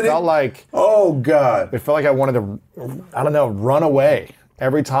 Doesn't it? Felt like, oh God. it felt like I wanted to, I don't know, run away.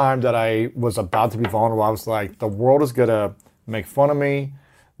 Every time that I was about to be vulnerable, I was like, the world is going to make fun of me.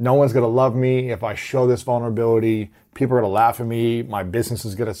 No one's going to love me if I show this vulnerability. People are going to laugh at me. My business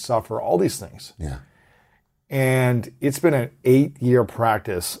is going to suffer. All these things. Yeah. And it's been an 8-year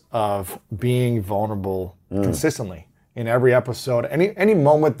practice of being vulnerable consistently in every episode. Any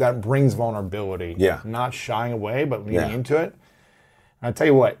moment that brings vulnerability, not shying away, but leaning into it. And I tell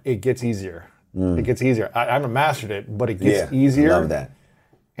you what, it gets easier. It gets easier. I haven't mastered it, but it gets easier. I love that.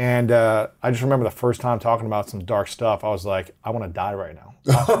 And I just remember the first time talking about some dark stuff, I was like, I want to die right now.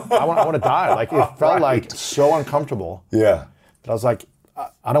 I want to die. Like, it felt like so uncomfortable. Yeah. That I was like,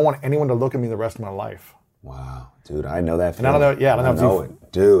 I don't want anyone to look at me the rest of my life. Wow, dude, I know that feeling. And I don't know, I don't know if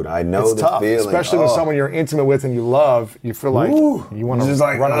it. Dude, I know it's the tough, feeling. especially when someone you're intimate with and you love, you feel like you want to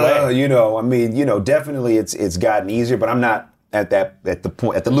run away. You know, I mean, you know, definitely it's gotten easier, but I'm not at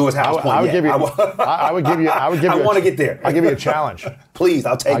the Lewis House point I would yet. give you. I would give you. I want to get there. I'll give you a challenge. Please,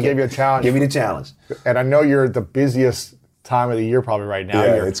 I'll take it. I'll give you a challenge. Give me the challenge. And I know you're the busiest time of the year probably right now.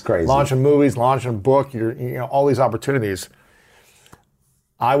 Yeah, you're it's crazy. Launching movies, launching a book. You know, all these opportunities.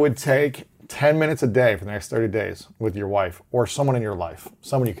 I would take 10 minutes a day for the next 30 days with your wife or someone in your life,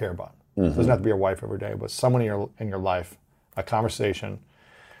 someone you care about. It doesn't have to be your wife every day, but someone in your life, a conversation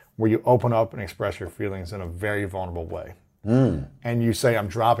where you open up and express your feelings in a very vulnerable way. And you say, I'm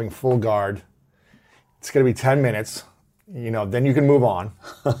dropping full guard. It's going to be 10 minutes. You know, then you can move on.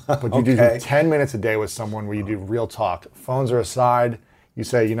 But you do 10 minutes a day with someone where you do real talk. Phones are aside. You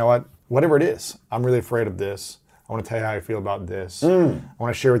say, you know what, whatever it is, I'm really afraid of this. I want to tell you how I feel about this. I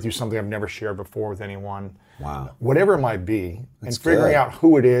want to share with you something I've never shared before with anyone. Wow. Whatever it might be. And figuring out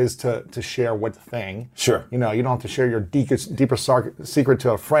who it is to share what thing. Sure. You know, you don't have to share your deepest secret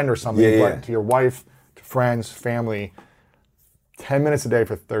to a friend or something, but to your wife, to friends, family. 10 minutes a day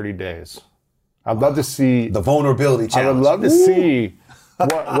for 30 days. I'd love to see... the vulnerability challenge. I would love to see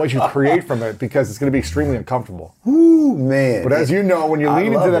what you create from it, because it's going to be extremely uncomfortable. Ooh, man. But as you know, when you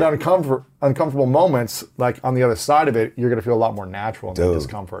lean into that uncomfortable moments, like on the other side of it, you're going to feel a lot more natural in the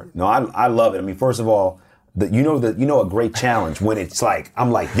discomfort. No, I love it. I mean, first of all, you know a great challenge when it's like,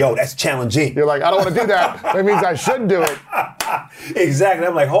 I'm like, yo, that's challenging. You're like, I don't want to do that. That means I shouldn't do it. Exactly.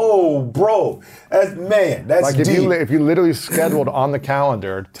 I'm like, oh, bro, that's like deep. If you literally scheduled on the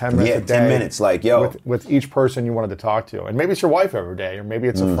calendar 10 minutes a day. 10 minutes, like, yo. With each person you wanted to talk to. And maybe it's your wife every day, or maybe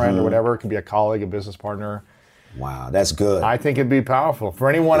it's a friend or whatever. It could be a colleague, a business partner. Wow, that's good. I think it'd be powerful. For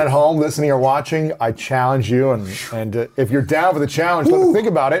anyone at home listening or watching, I challenge you. And if you're down for the challenge, think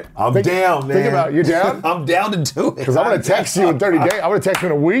about it. I'm down, man. Think about it. You down? I'm down to do it. Because I'm going to text you in 30 days. I'm going to text you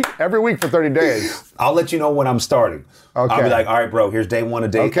in a week, every week for 30 days. I'll let you know when I'm starting. Okay. I'll be like, all right, bro, here's day one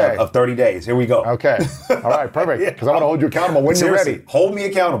of 30 days. Here we go. Okay. All right, perfect. Because I'm going to hold you accountable when you're ready. Hold me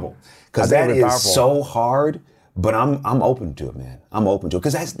accountable. Because that is so hard, but I'm open to it, man. I'm open to it.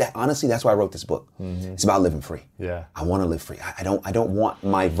 Because honestly, that's why I wrote this book. It's about living free. Yeah. I want to live free. I don't want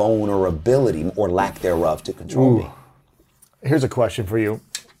my vulnerability or lack thereof to control me. Here's a question for you.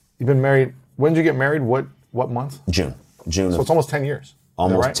 You've been married. When did you get married? What month? June. June. So it's almost 10 years.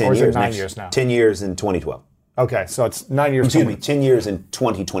 Almost right? 10 or is years. it 9 years now? 10 years in 2012. Okay, so it's 9 years. Excuse me, 10 years in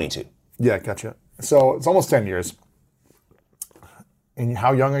 2022. Yeah, gotcha. So it's almost 10 years. And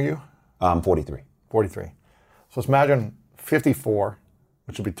how young are you? I'm 43. 43. So let's imagine 54,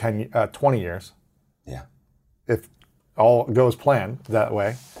 which would be 20 years. Yeah. If all goes planned that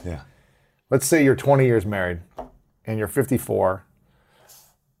way. Yeah. Let's say you're 20 years married and you're 54.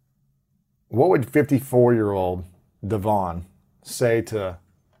 What would 54-year-old DeVon say to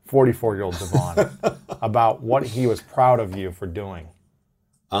 44-year-old DeVon about what he was proud of you for doing?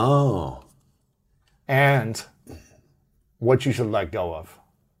 Oh. And what you should let go of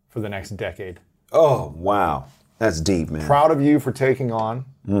for the next decade. Oh, wow. That's deep, man. Proud of you for taking on,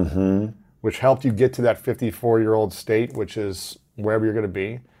 which helped you get to that 54-year-old state, which is wherever you're going to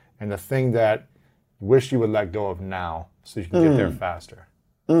be, and the thing that you wish you would let go of now so you can get there faster.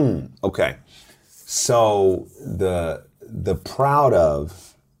 Okay. So the proud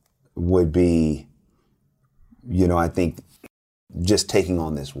of would be, I think just taking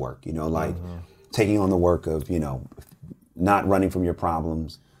on this work, like taking on the work of, not running from your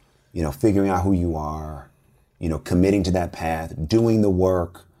problems, figuring out who you are, committing to that path, doing the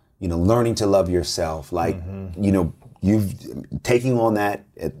work, learning to love yourself. Like, you've taking on that,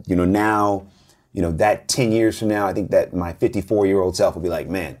 now, that 10 years from now, I think that my 54-year-old self will be like,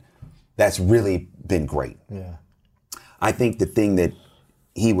 man, that's really been great. Yeah. I think the thing that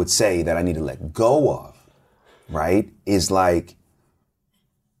he would say that I need to let go of, right, is like,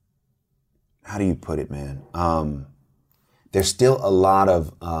 how do you put it, man? There's still a lot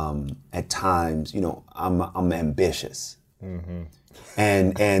of, at times, I'm ambitious.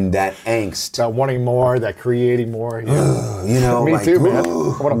 And that angst. That wanting more, that creating more. Me like, too, man. I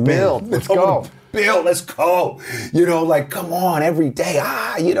want to build. Let's go. Let's go. Like, come on, every day.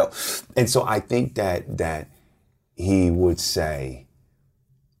 And so I think that he would say,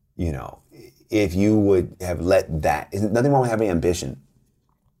 if you would have let that, there's nothing wrong with having ambition,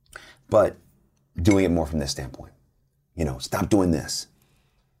 but doing it more from this standpoint. Stop doing this.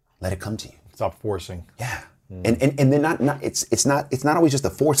 Let it come to you. Stop forcing. Yeah. And then not it's not always just the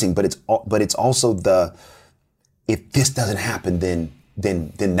forcing, but it's also the, if this doesn't happen, then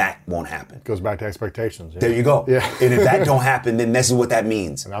that won't happen. Goes back to expectations. Yeah. There you go. Yeah. And if that don't happen, then this is what that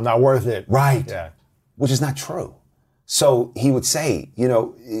means. And I'm not worth it. Right. Yeah. Which is not true. So he would say,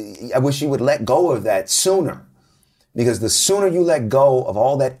 I wish you would let go of that sooner, because the sooner you let go of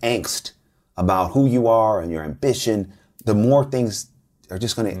all that angst about who you are and your ambition, the more things are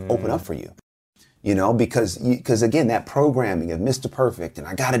just going to open up for you. Because again, that programming of Mr. Perfect and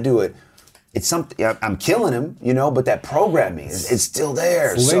I got to do it, it's something, I'm killing him, but that programming is still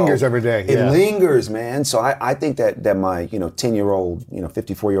there. It lingers every day. It lingers, man. So I think that my, 10-year-old,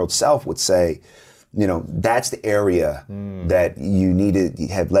 54-year-old self would say, that's the area that you need to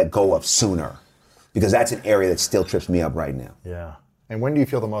have let go of sooner, because that's an area that still trips me up right now. Yeah. And when do you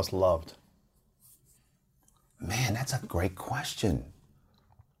feel the most loved? Man, that's a great question.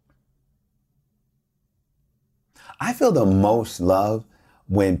 I feel the most love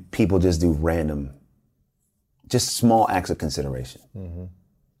when people just do just small acts of consideration.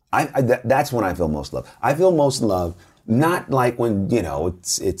 That's when I feel most love. I feel most love not like when,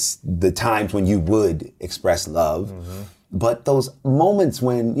 it's the times when you would express love, but those moments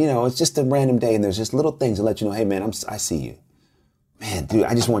when, it's just a random day and there's just little things that let you know, hey man, I see you. Man, dude,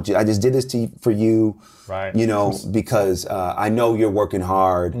 I just did this for you, right? Because I know you're working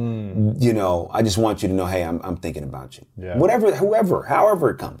hard. I just want you to know, hey, I'm thinking about you. Yeah. However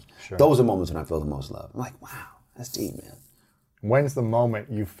it comes. Sure. Those are moments when I feel the most love. I'm like, wow, that's deep, man. When's the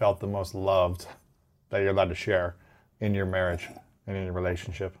moment you felt the most loved that you're allowed to share in your marriage and in your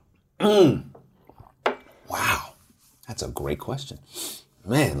relationship? Wow, that's a great question.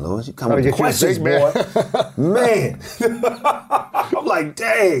 Man, Louis, you come with questions, boy. Man. I'm like,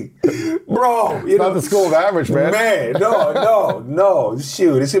 dang, bro. Not the school of average, man. Man, no.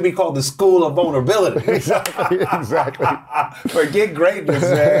 Shoot, it's going to be called the school of vulnerability. Exactly. Forget greatness,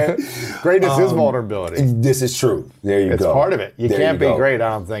 man. Greatness is vulnerability. This is true. There you go. It's part of it. You can't be great, I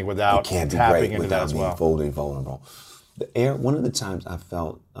don't think, without tapping into that as well. Fully vulnerable. One of the times I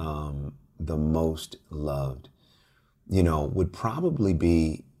felt the most loved, would probably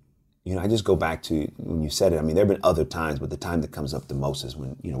be, I just go back to when you said it. I mean, there have been other times, but the time that comes up the most is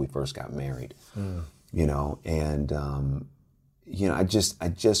when, we first got married, and, I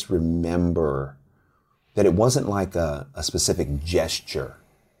just remember that it wasn't like a specific gesture,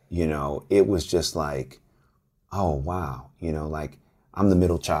 it was just like, oh, wow, like I'm the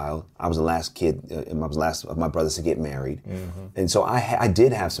middle child. I was the last kid. I was last of my brothers to get married. And so I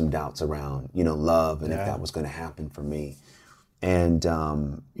did have some doubts around, love and if that was going to happen for me. And,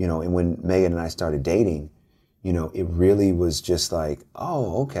 and when Megan and I started dating, it really was just like,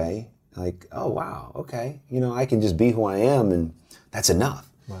 oh, okay. Like, oh, wow, okay. I can just be who I am and that's enough.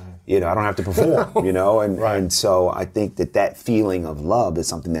 Right. I don't have to perform, and so I think that feeling of love is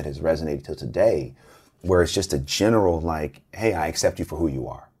something that has resonated till today, where it's just a general like, hey, I accept you for who you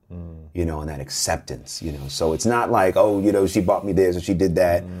are, and that acceptance, So it's not like, oh, she bought me this or she did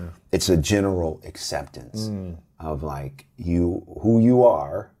that. It's a general acceptance of like who you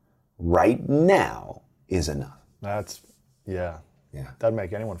are right now is enough. That's, yeah. That'd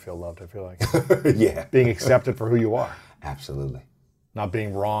make anyone feel loved, I feel like. Yeah. Being accepted for who you are. Absolutely. Not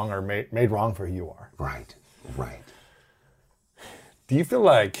being wrong or made wrong for who you are. Right. Do you feel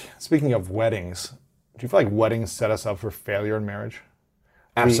like, speaking of weddings, do you feel like weddings set us up for failure in marriage?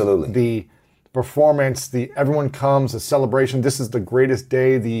 Absolutely. The performance, everyone comes, the celebration, this is the greatest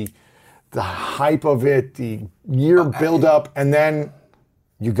day, the hype of it, the year build up, and then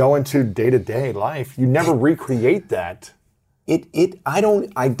you go into day-to-day life. You never recreate that. I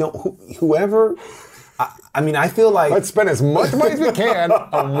feel like... Let's spend as much money as we can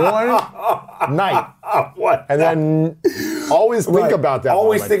on one night. And then always think about that.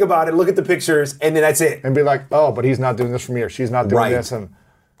 Always think about it, look at the pictures, and then that's it. And be like, oh, but he's not doing this for me, or she's not doing this. And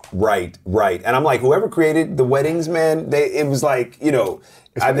Right. And I'm like, whoever created the weddings, man, it was like, it's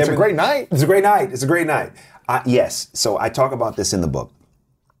a great night. It's a great night. Yes. So I talk about this in the book.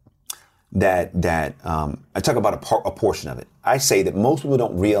 That I talk about a portion of it. I say that most people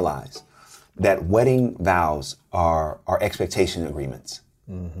don't realize that wedding vows are expectation agreements.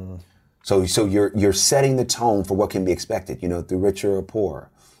 Mm-hmm. So you're setting the tone for what can be expected, through richer or poor,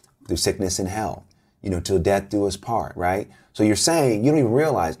 through sickness and health, till death do us part, right? So you're saying, you don't even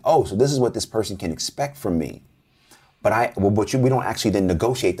realize, so this is what this person can expect from me. But we don't actually then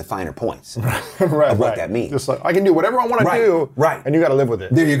negotiate the finer points of what that means. Just like, I can do whatever I want to do, and you got to live with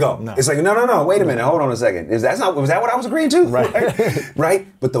it. There you go. No. It's like, no, wait a minute, hold on a second. Was that what I was agreeing to? Right. Right?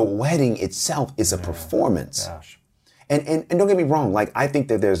 But the wedding itself is a performance. Gosh. And don't get me wrong, like, I think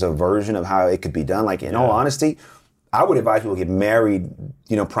that there's a version of how it could be done. Like, in all honesty, I would advise people to get married,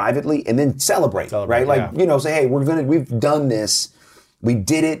 privately, and then celebrate, right? Like, say, hey, we've done this, we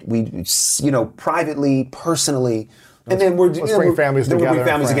did it, we, privately, personally. And then we'll bring families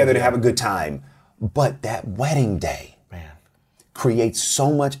together to have a good time. But that wedding day, creates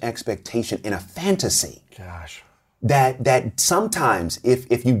so much expectation in a fantasy. Gosh. That sometimes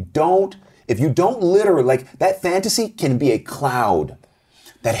if you don't literally, like, that fantasy can be a cloud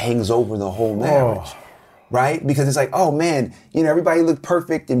that hangs over the whole marriage. Right? Because it's like, oh man, everybody looked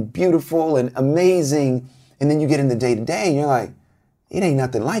perfect and beautiful and amazing. And then you get in the day to day and you're like, it ain't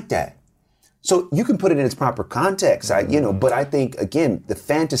nothing like that. So you can put it in its proper context, but I think, again, the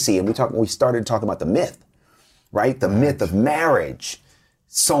fantasy, and we started talking about the myth, right? The myth of marriage.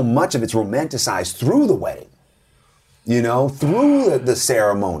 So much of it's romanticized through the wedding, through the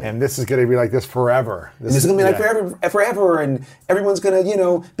ceremony. And this is going to be like this forever. This is going to be like forever, and everyone's going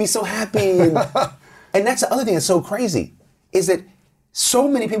to, be so happy. And, and that's the other thing that's so crazy, is that so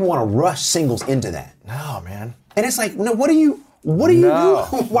many people want to rush singles into that. No, man. And it's like, no, what are you doing?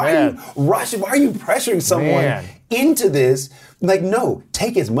 Why are you rushing? Why are you pressuring someone into this? Like, no,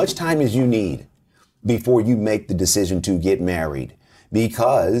 take as much time as you need before you make the decision to get married,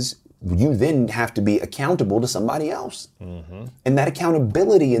 because you then have to be accountable to somebody else. Mm-hmm. And that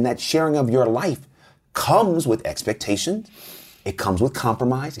accountability and that sharing of your life comes with expectations. It comes with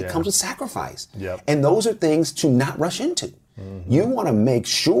compromise. It comes with sacrifice. Yep. And those are things to not rush into. Mm-hmm. You want to make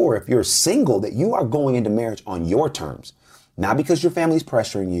sure, if you're single, that you are going into marriage on your terms. Not because your family's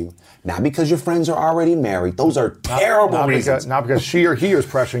pressuring you. Not because your friends are already married. Those are terrible reasons. Not because she or he is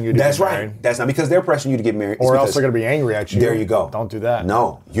pressuring you to get married. Right. That's not because they're pressuring you to get married. Or else they're going to be angry at you. There you go. Don't do that.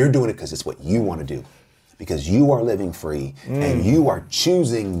 No, you're doing it because it's what you want to do. Because you are living free and you are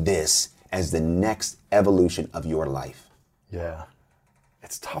choosing this as the next evolution of your life. Yeah.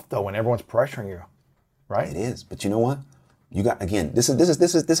 It's tough though when everyone's pressuring you, right? It is. But you know what? You got, again, this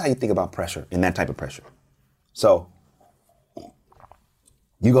is how you think about pressure and that type of pressure. So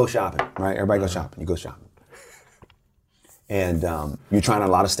you go shopping, right? Everybody goes shopping. You go shopping. And you're trying on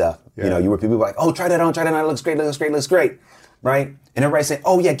a lot of stuff. Yeah. You were people like, oh, try that on, it looks great. Right? And everybody's saying,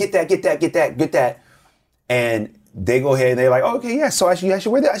 oh yeah, get that. And they go ahead and they're like, oh, okay, yeah, so I should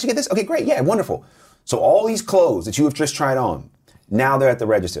wear that. I should get this. Okay, great, yeah, wonderful. So all these clothes that you have just tried on, now they're at the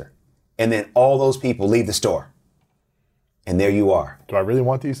register. And then all those people leave the store. And there you are. Do I really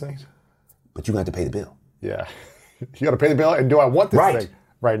want these things? But you have to pay the bill. Yeah. You got to pay the bill, and do I want this Right. thing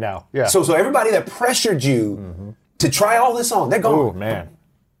right now? Yeah. So everybody that pressured you to try all this on, they're gone. oh man,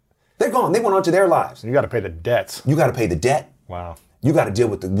 They're gone. They went on to their lives. you got to pay the debts. You got to pay the debt. Wow. You got to deal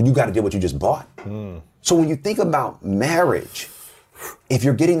with what you just bought. So when you think about marriage, if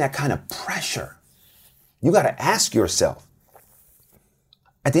you're getting that kind of pressure, you got to ask yourself,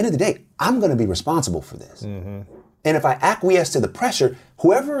 at the end of the day, I'm going to be responsible for this. And if I acquiesce to the pressure,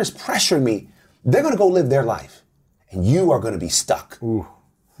 whoever is pressuring me, they're going to go live their life. And you are going to be stuck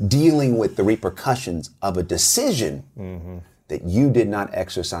dealing with the repercussions of a decision that you did not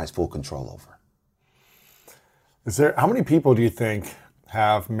exercise full control over. How many people do you think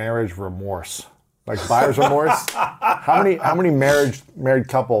have marriage remorse? Like buyer's remorse? How many married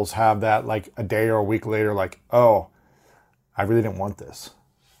couples have that like a day or a week later, like, oh, I really didn't want this?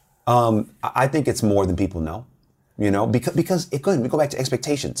 I think it's more than people know, because we go back to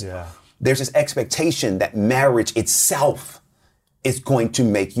expectations. Yeah. There's this expectation that marriage itself is going to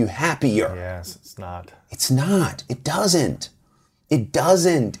make you happier. Yes, it's not. It's not. It doesn't. It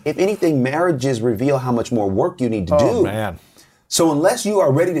doesn't. If anything, marriages reveal how much more work you need to do. Oh, man. So unless you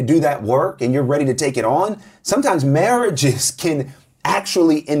are ready to do that work and you're ready to take it on, sometimes marriages can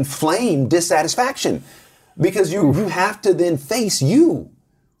actually inflame dissatisfaction because you have to then face you.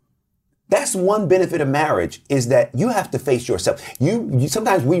 That's one benefit of marriage, is that you have to face yourself. You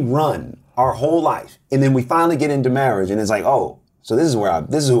sometimes we run our whole life and then we finally get into marriage and it's like, oh, so this is who I am.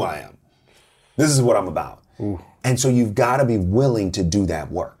 This is what I'm about. Ooh. And so you've got to be willing to do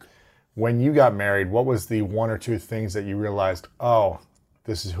that work. When you got married, what was the one or two things that you realized, oh,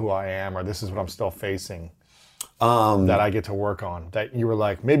 this is who I am, or this is what I'm still facing that I get to work on, that you were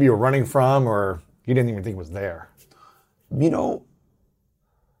like, maybe you're running from, or you didn't even think was there?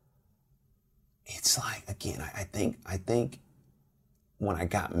 It's like, again, I think when I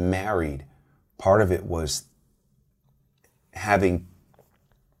got married, part of it was having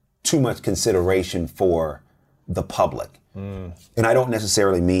too much consideration for the public. And I don't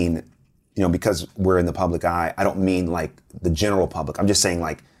necessarily mean, because we're in the public eye, I don't mean like the general public. I'm just saying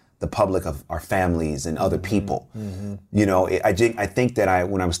like the public of our families and other people. I think that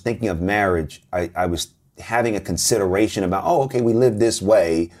when I was thinking of marriage, I was having a consideration about, oh, okay, we live this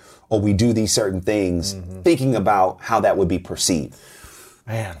way, or we do these certain things, thinking about how that would be perceived.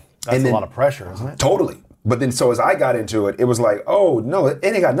 Man, that's a lot of pressure, isn't it? Totally. But then, so as I got into it, it was like, oh, no, it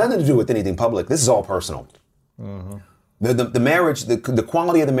ain't got nothing to do with anything public. This is all personal. The marriage, the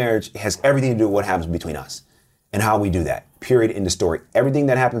quality of the marriage has everything to do with what happens between us and how we do that. Period. End of story. Everything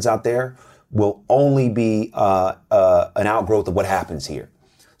that happens out there will only be an outgrowth of what happens here.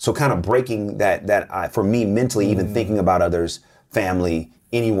 So kind of breaking that for me mentally, even thinking about others, family,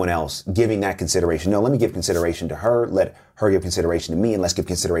 anyone else, giving that consideration. No, let me give consideration to her. Let her give consideration to me, and let's give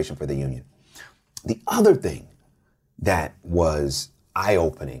consideration for the union. The other thing that was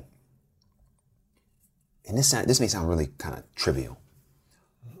eye-opening, and this may sound really kind of trivial,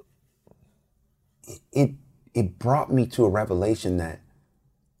 it brought me to a revelation that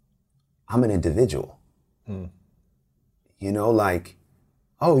I'm an individual. Like,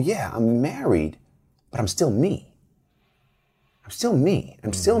 oh yeah, I'm married, but I'm still me. I'm still me.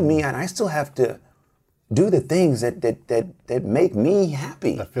 I'm still me, and I still have to do the things that make me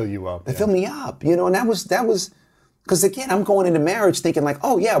happy. That fill you up. That fill me up, and that was, because again, I'm going into marriage thinking like,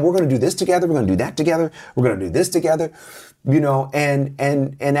 oh yeah, we're going to do this together, we're going to do that together, we're going to do this together, and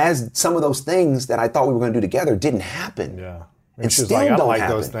as some of those things that I thought we were going to do together didn't happen. Yeah. And still like, I don't like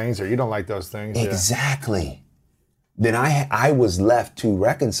happen. those things, or you don't like those things. Exactly. Yeah. Then I was left to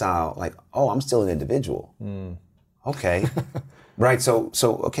reconcile like, oh, I'm still an individual. Okay. Right. So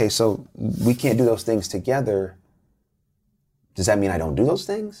we can't do those things together. Does that mean I don't do those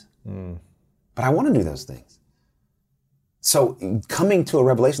things? But I want to do those things. So coming to a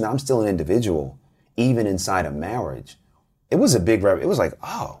revelation that I'm still an individual, even inside of marriage, it was a big, it was like,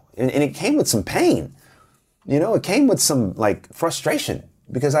 oh, and it came with some pain. It came with some like frustration,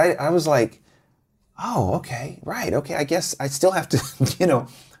 because I was like, oh, okay, right. Okay. I guess I still have to,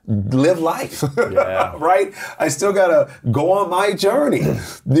 live life, yeah. Right? I still gotta go on my journey,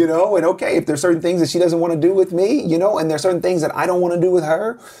 and okay, if there's certain things that she doesn't want to do with me, and there's certain things that I don't want to do with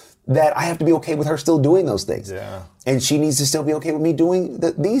her, that I have to be okay with her still doing those things. Yeah. And she needs to still be okay with me doing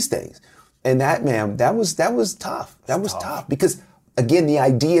these things. And that was tough. That was tough because again, the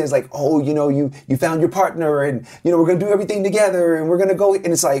idea is like, oh, you found your partner and, we're going to do everything together and we're going to go. And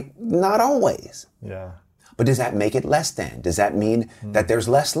it's like, not always. Yeah. But does that make it less than? Does that mean that there's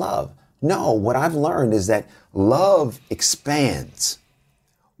less love? No, what I've learned is that love expands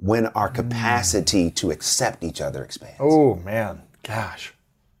when our capacity to accept each other expands. Oh, man. Gosh.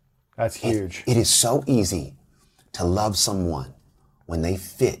 That's huge. It is so easy to love someone when they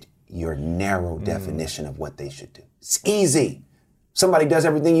fit your narrow definition of what they should do. It's easy. Somebody does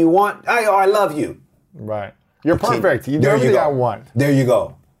everything you want. I love you. Right. You're perfect. You do everything I want. There you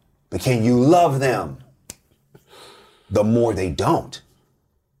go. But can you love them the more they don't?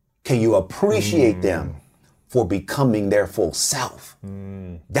 Can you appreciate them for becoming their full self?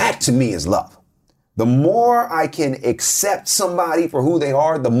 That to me is love. The more I can accept somebody for who they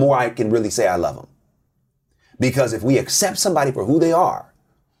are, the more I can really say I love them. Because if we accept somebody for who they are,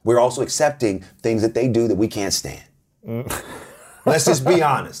 we're also accepting things that they do that we can't stand. Let's just be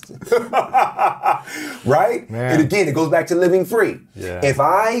honest. Right? Man. And again, it goes back to living free. Yeah. If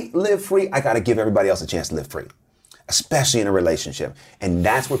I live free, I got to give everybody else a chance to live free, especially in a relationship. And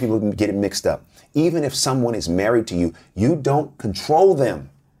that's where people get it mixed up. Even if someone is married to you, you don't control them.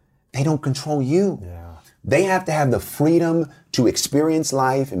 They don't control you. Yeah. They have to have the freedom to experience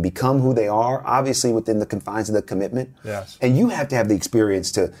life and become who they are, obviously within the confines of the commitment. Yes. And you have to have the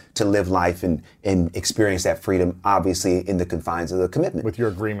experience to live life and experience that freedom, obviously in the confines of the commitment. With your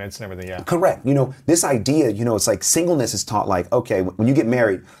agreements and everything, yeah. Correct. this idea, it's like singleness is taught like, okay, when you get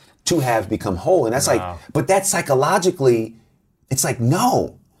married, two halves become whole. And that's but that's psychologically, it's like,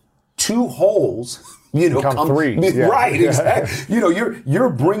 no, two wholes, become three. Yeah. Right, exactly. You're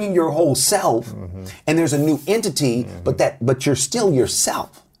bringing your whole self and there's a new entity, but you're still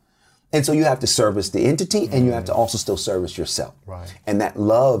yourself. And so you have to service the entity and you have to also still service yourself. Right. And that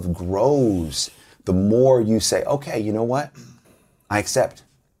love grows the more you say, okay, you know what? I accept.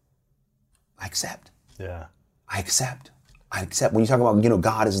 Yeah. I accept. When you talk about,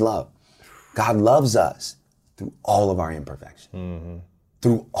 God is love. God loves us through all of our imperfection,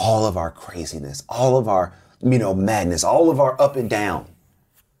 through all of our craziness, all of our, madness, all of our up and down.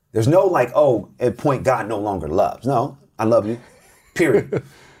 There's no like, at point God no longer loves. No, I love you, period.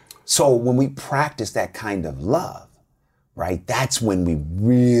 So when we practice that kind of love, right, that's when we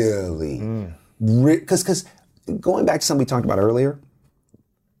really, because going back to something we talked about earlier,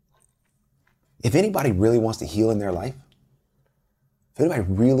 if anybody really wants to heal in their life, if anybody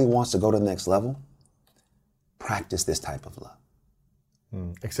really wants to go to the next level, practice this type of love.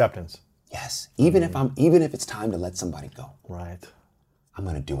 Acceptance. Yes. Even if it's time to let somebody go. Right. I'm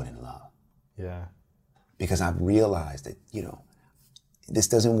going to do it in love. Yeah. Because I've realized that, this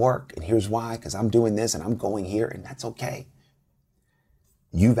doesn't work. And here's why, because I'm doing this and I'm going here and that's okay.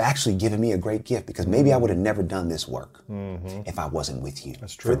 You've actually given me a great gift because maybe I would have never done this work if I wasn't with you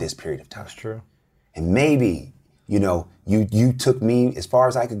for this period of time. That's true. And maybe, you took me as far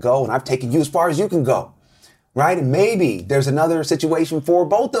as I could go and I've taken you as far as you can go. Right? And maybe there's another situation for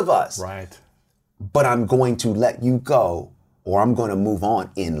both of us. Right. But I'm going to let you go or I'm going to move on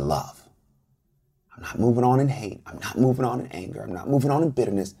in love. I'm not moving on in hate. I'm not moving on in anger. I'm not moving on in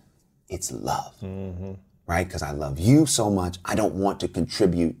bitterness. It's love. Right? Because I love you so much. I don't want to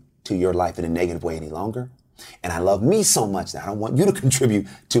contribute to your life in a negative way any longer. And I love me so much that I don't want you to contribute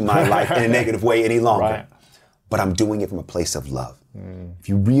to my life in a negative way any longer. Right. But I'm doing it from a place of love. If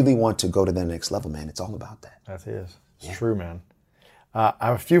you really want to go to the next level, man, it's all about that. That is. It's true, man. I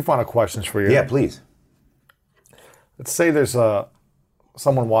have a few final questions for you. Yeah, please. Let's say there's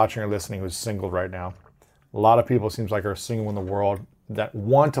someone watching or listening who's single right now. A lot of people, it seems like, are single in the world that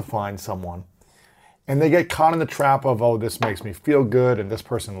want to find someone. And they get caught in the trap of, this makes me feel good, and this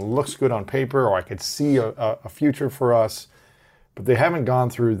person looks good on paper, or I could see a future for us. But they haven't gone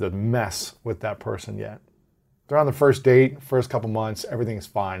through the mess with that person yet. They're on the first date, first couple months, everything is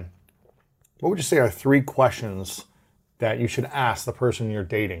fine. What would you say are 3 questions that you should ask the person you're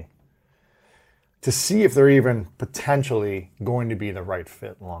dating to see if they're even potentially going to be the right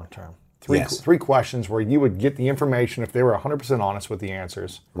fit long term? Three questions where you would get the information if they were 100% honest with the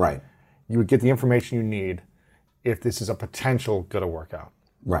answers. Right. You would get the information you need if this is a potential going to work out.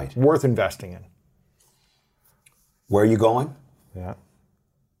 Right. Worth investing in. Where are you going? Yeah.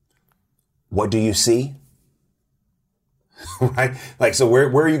 What do you see? Right? Like, so where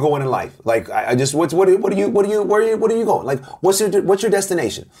are you going in life? Like, what are you going? Like, what's your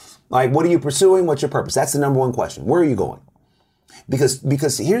destination? Like, what are you pursuing? What's your purpose? That's the number one question. Where are you going? Because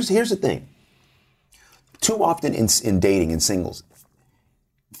here's the thing. Too often in dating and singles,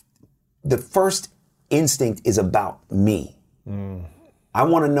 the first instinct is about me. I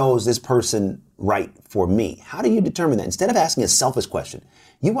want to know, is this person right for me? How do you determine that? Instead of asking a selfish question,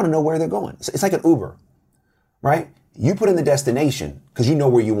 you want to know where they're going. It's like an Uber, right? You put in the destination because you know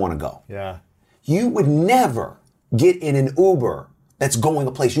where you want to go. Yeah. You would never get in an Uber that's going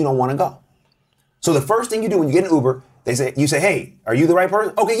a place you don't want to go. So the first thing you do when you get an Uber, you say, hey, are you the right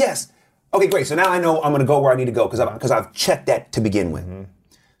person? Okay, yes. Okay, great. So now I know I'm going to go where I need to go because I've checked that to begin with.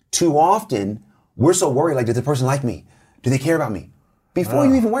 Too often, We're so worried, like, does the person like me? Do they care about me? Before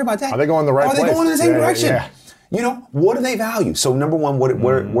you even worry about that. Are they going the right place? Are they going in the same direction? Yeah. You know, what do they value? So number one,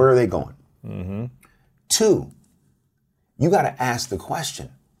 where are they going? Mm-hmm. 2, you got to ask the question,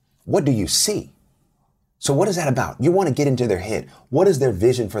 what do you see? So what is that about? You want to get into their head. What is their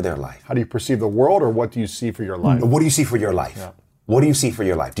vision for their life? How do you perceive the world, or what do you see for your life? What do you see for your life? Yeah. What do you see for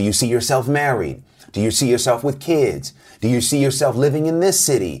your life? Do you see yourself married? Do you see yourself with kids? Do you see yourself living in this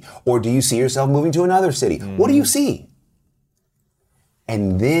city? Or do you see yourself moving to another city? What do you see?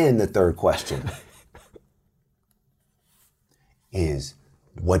 And then the third question is,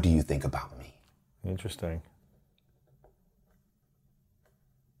 what do you think about me? Interesting.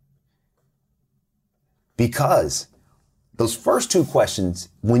 Because those first 2 questions,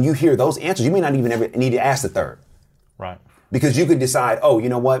 when you hear those answers, you may not even ever need to ask the third. Right. Because you could decide, oh, you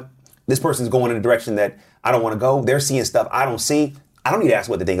know what? This person's going in a direction that I don't want to go. They're seeing stuff I don't see. I don't need to ask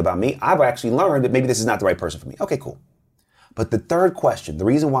what they think about me. I've actually learned that maybe this is not the right person for me. Okay, cool. But the third question, the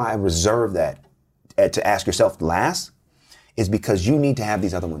reason why I reserve that to ask yourself last is because you need to have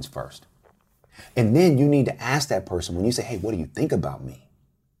these other ones first. And then you need to ask that person when you say, hey, what do you think about me?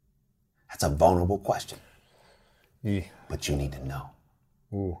 That's a vulnerable question. Yeah. But you need to know.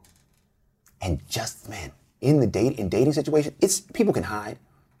 Ooh. And just, man, in dating situation, people can hide.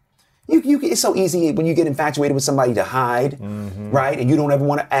 It's so easy when you get infatuated with somebody to hide, right? And you don't ever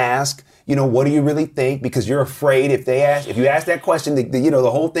want to ask, you know, what do you really think? Because you're afraid if you ask that question, the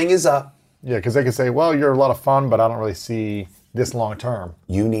whole thing is up. Yeah, because they can say, well, you're a lot of fun, but I don't really see this long term.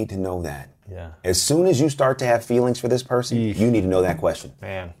 You need to know that. Yeah. As soon as you start to have feelings for this person, you need to know that question.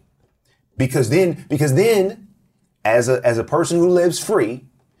 Man. Because then, as a person who lives free,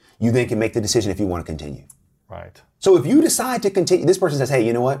 you then can make the decision if you want to continue. Right. So if you decide to continue, this person says, hey,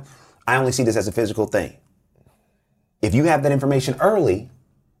 you know what? I only see this as a physical thing. If you have that information early,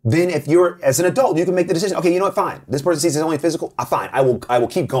 then if you're, as an adult, you can make the decision, okay, you know what, fine. This person sees it's only physical, fine, I will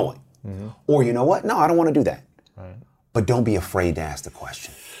keep going. Mm-hmm. Or you know what? No, I don't want to do that. Right. But don't be afraid to ask the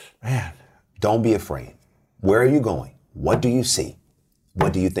question. Man. Don't be afraid. Where are you going? What do you see?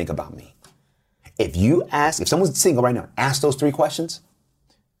 What do you think about me? If someone's single right now, ask those 3 questions,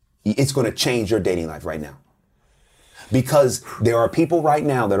 it's going to change your dating life right now. Because there are people right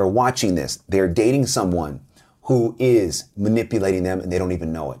now that are watching this. They're dating someone who is manipulating them and they don't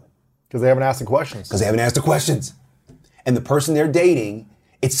even know it. Because they haven't asked the questions. And the person they're dating,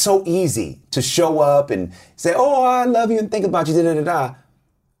 it's so easy to show up and say, oh, I love you and think about you, da-da-da-da.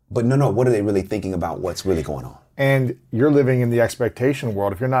 But no, what are they really thinking about what's really going on? And you're living in the expectation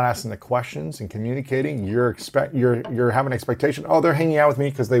world. If you're not asking the questions and communicating, you're having an expectation. Oh, they're hanging out with me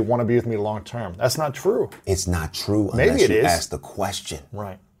because they want to be with me long term. That's not true. It's not true unless you ask the question.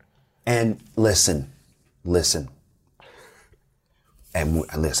 Right. And listen. And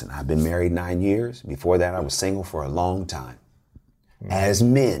listen, I've been married 9 years. Before that, I was single for a long time. As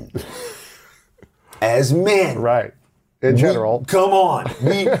men. Right. In general. Come on.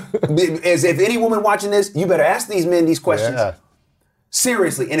 As if any woman watching this, you better ask these men these questions. Yeah.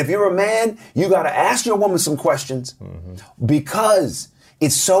 Seriously. And if you're a man, you got to ask your woman some questions because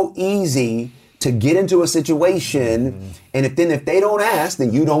it's so easy to get into a situation and if they don't ask,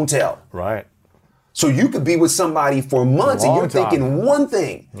 then you don't tell. Right. So you could be with somebody for months and you're thinking one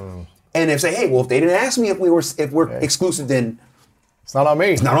thing. And if say, hey, well, if they didn't ask me if we're exclusive, then it's not on me.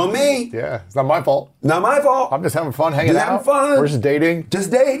 It's not on me. Yeah, it's not my fault. Not my fault. I'm just having fun hanging out. Having fun. We're just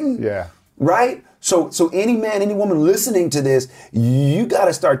dating. Yeah. Right? So any man, any woman listening to this, you got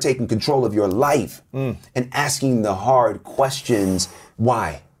to start taking control of your life and asking the hard questions.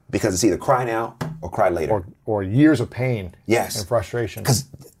 Why? Because it's either cry now or cry later. Or years of pain. Yes. And frustration. Because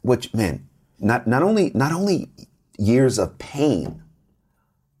not only years of pain,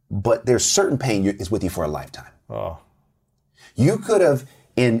 but there's certain pain is with you for a lifetime. Oh. You could have,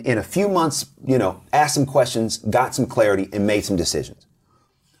 in a few months, asked some questions, got some clarity, and made some decisions.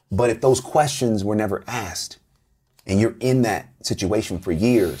 But if those questions were never asked, and you're in that situation for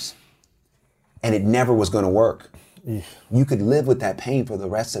years, and it never was going to work, you could live with that pain for the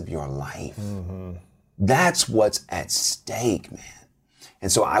rest of your life. Mm-hmm. That's what's at stake, man. And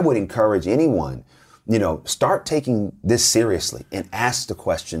so I would encourage anyone, start taking this seriously and ask the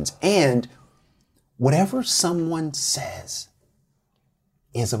questions. And whatever someone says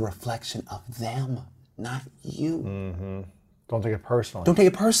is a reflection of them, not you. Mm-hmm. Don't take it personally. Don't take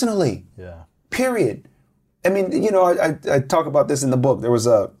it personally. Yeah. Period. I mean, I talk about this in the book. There was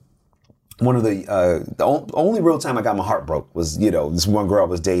one of the only real time I got my heart broke was, this one girl I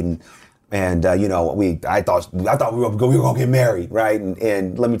was dating, and I thought we were gonna get married, right?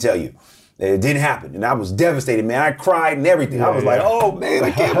 And let me tell you, it didn't happen, and I was devastated, man. I cried and everything. I was like, oh man,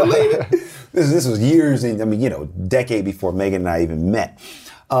 I can't believe it. This was years, decade before Megan and I even met.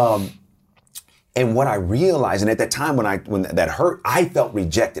 And what I realized, and at that time when that hurt, I felt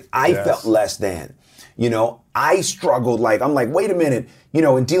rejected. I felt less than. I struggled I'm like, wait a minute,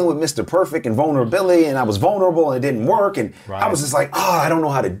 in dealing with Mr. Perfect and vulnerability, and I was vulnerable and it didn't work. And I was just like, I don't know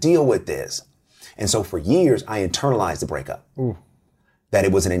how to deal with this. And so for years, I internalized the breakup. Ooh. That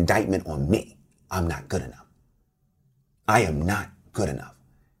it was an indictment on me. I'm not good enough. I am not good enough.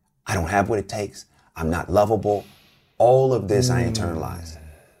 I don't have what it takes. I'm not lovable. All of this I internalized.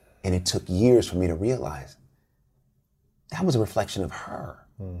 And it took years for me to realize that was a reflection of her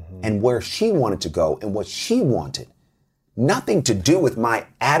and where she wanted to go and what she wanted. Nothing to do with my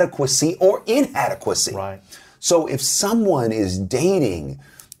adequacy or inadequacy. Right. So if someone is dating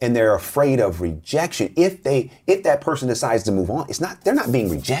and they're afraid of rejection, if that person decides to move on, they're not being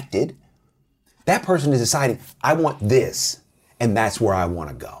rejected. That person is deciding, I want this, and that's where I want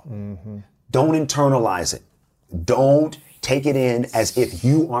to go. Mm-hmm. Don't internalize it. Don't take it in as if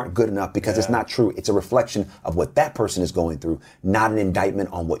you aren't good enough, because it's not true. It's a reflection of what that person is going through, not an indictment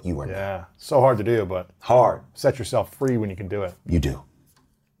on what you are now. Yeah, so hard to do, but hard. Set yourself free when you can do it. You do.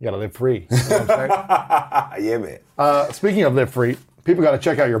 You got to live free. You know what I'm saying? Yeah, man. Speaking of live free, people got to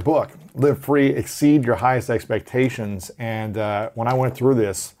check out your book, Live Free, Exceed Your Highest Expectations. And when I went through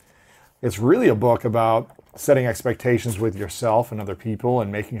this, it's really a book about setting expectations with yourself and other people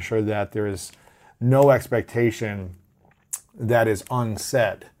and making sure that there is no expectation that is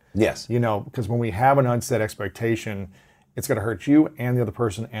unsaid. Yes. Because when we have an unsaid expectation, it's going to hurt you and the other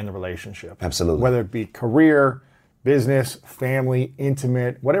person and the relationship. Absolutely. Whether it be career, business, family,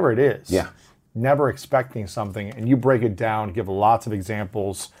 intimate, whatever it is. Yeah. Never expecting something. And you break it down, give lots of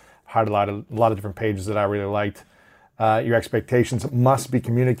examples, highlighted a lot of different pages that I really liked. Your expectations must be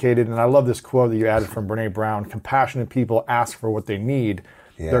communicated. And I love this quote that you added from Brene Brown. Compassionate people ask for what they need.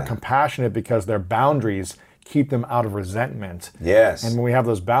 Yeah. They're compassionate because their boundaries keep them out of resentment. Yes. And when we have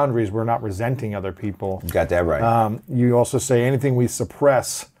those boundaries, we're not resenting other people. You got that right. You also say anything we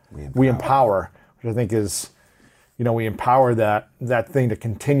suppress, we empower, which I think is, we empower that thing to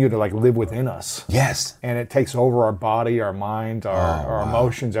continue to live within us. Yes. And it takes over our body, our mind, our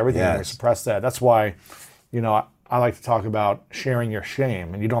emotions, everything. Yes. When we suppress that. That's why, I like to talk about sharing your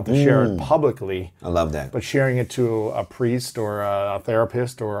shame, and you don't have to share it publicly. I love that. But sharing it to a priest or a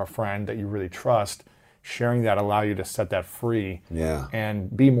therapist or a friend that you really trust, sharing that allow you to set that free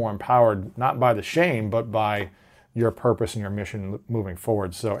and be more empowered, not by the shame, but by your purpose and your mission moving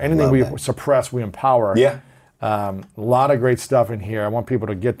forward. So anything we suppress, we empower. Yeah. A lot of great stuff in here. I want people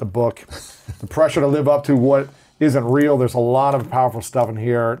to get the book. The pressure to live up to what isn't real. There's a lot of powerful stuff in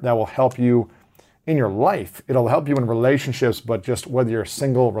here that will help you in your life. It'll help you in relationships, but just whether you're a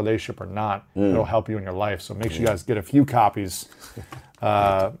single relationship or not, it'll help you in your life. So make sure you guys get a few copies.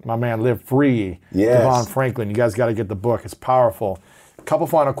 My man, Live Free, DeVon Franklin. You guys got to get the book. It's powerful. A couple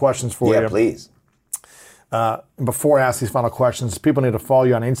final questions for you. Yeah, please. Before I ask these final questions, people need to follow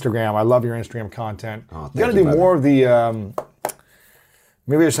you on Instagram. I love your Instagram content. Oh, you got to do more of the,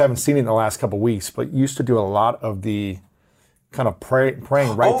 maybe I just haven't seen it in the last couple of weeks, but you used to do a lot of the kind of praying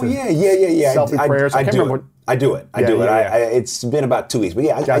right to selfie prayers. I do it. I do it. It's been about 2 weeks, but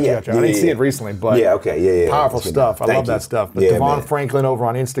Gotcha. I didn't see it recently, but powerful stuff. I love that stuff. But DeVon Franklin over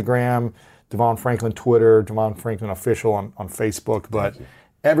on Instagram, DeVon Franklin Twitter, DeVon Franklin Official on Facebook, but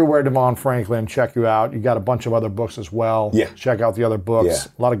everywhere DeVon Franklin, check you out. You got a bunch of other books as well. Yeah. Check out the other books.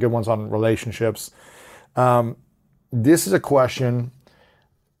 A lot of good ones on relationships. This is a question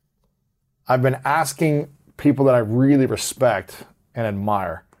I've been asking people that I really respect and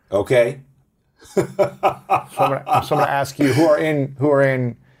admire. Okay. So I'm going to ask you who are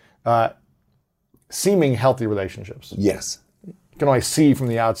in seeming healthy relationships. Yes. You can only see from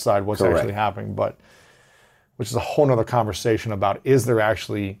the outside what's actually happening, but which is a whole nother conversation about, is there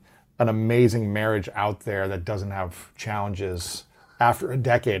actually an amazing marriage out there that doesn't have challenges after a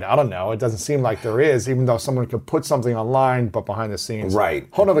decade? I don't know. It doesn't seem like there is, even though someone could put something online, but behind the scenes. Right.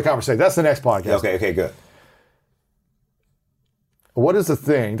 Whole nother conversation. That's the next podcast. Okay, good. What is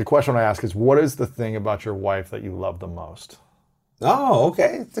the question I ask is, what is the thing about your wife that you love the most? Oh,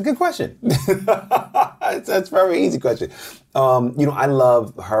 okay. It's a good question. That's a very easy question. I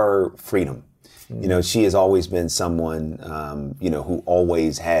love her freedom. She has always been someone, who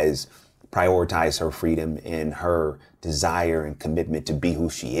always has prioritized her freedom and her desire and commitment to be who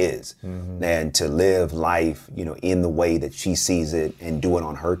she is and to live life, in the way that she sees it and do it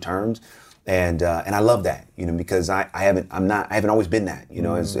on her terms. And I love that, because I haven't always been that,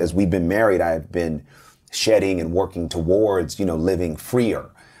 as we've been married, I've been shedding and working towards, living freer.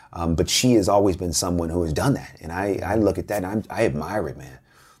 But she has always been someone who has done that. And I look at that and I admire it, man.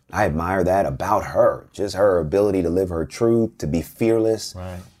 I admire that about her. Just her ability to live her truth, to be fearless,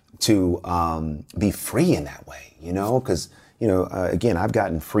 to be free in that way, you know? Because, again, I've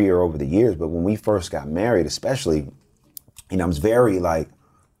gotten freer over the years, but when we first got married, especially, I was very like,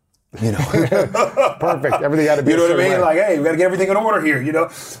 perfect. Everything got to be. You know what I mean? Way. Like, hey, we got to get everything in order here.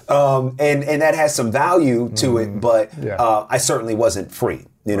 And that has some value to it, but I certainly wasn't free.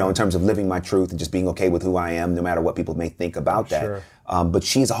 In terms of living my truth and just being okay with who I am, no matter what people may think about that. Sure. But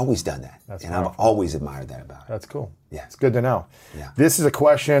she's always done that, and I've always admired that about her. That's cool. Yeah, it's good to know. Yeah. This is a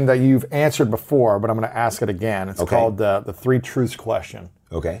question that you've answered before, but I'm going to ask it again. It's called the 3 truths question.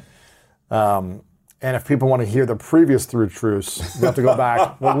 Okay. And if people want to hear the previous 3 truths, you have to go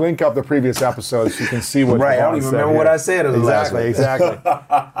back. We'll link up the previous episodes so you can see what I don't even remember what I said. Exactly.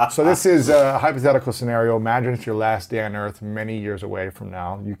 So this is a hypothetical scenario. Imagine it's your last day on Earth many years away from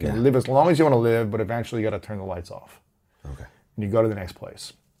now. You can live as long as you want to live, but eventually you got to turn the lights off. Okay. And you go to the next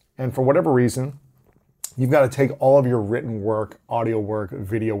place. And for whatever reason, you've got to take all of your written work, audio work,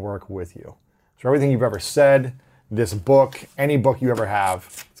 video work with you. So everything you've ever said, this book, any book you ever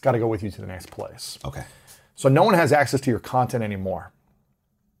have, it's got to go with you to the next place. Okay. So no one has access to your content anymore.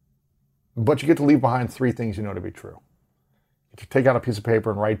 But you get to leave behind 3 things you know to be true. You can take out a piece of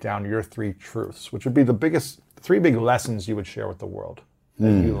paper and write down your 3 truths, which would be the 3 big lessons you would share with the world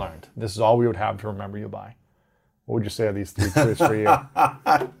that you learned. This is all we would have to remember you by. What would you say are these 3 truths for you?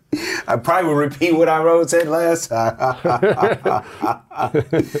 I probably will repeat what I said last time.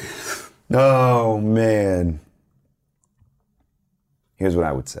 Oh, man. Here's what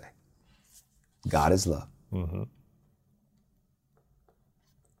I would say. God is love. Mm-hmm.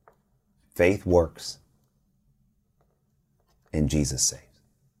 Faith works. And Jesus saves.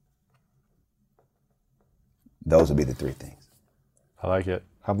 Those would be the 3 things. I like it.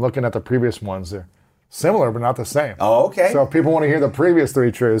 I'm looking at the previous ones. They're similar, but not the same. Oh, okay. So if people want to hear the previous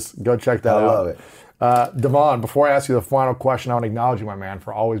 3 truths, go check that out. I love it. DeVon, before I ask you the final question, I want to acknowledge you, my man,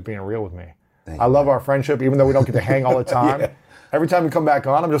 for always being real with me. I love our friendship, even though we don't get to hang all the time. Every time you come back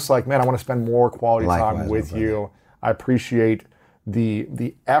on, I'm just like, man, I want to spend more quality time with you. I appreciate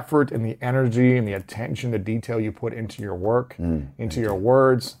the effort and the energy and the attention, the detail you put into your work, into your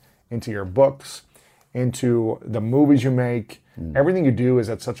words, into your books, into the movies you make. Everything you do is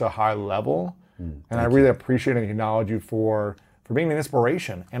at such a high level. And I really appreciate and acknowledge you for being an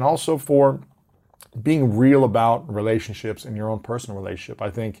inspiration and also for being real about relationships and your own personal relationship. I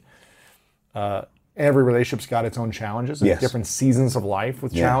think every relationship's got its own challenges. There's different seasons of life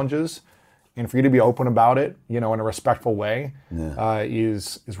with challenges. And for you to be open about it, in a respectful way,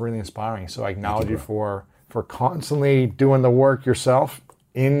 is really inspiring. So I acknowledge you for constantly doing the work yourself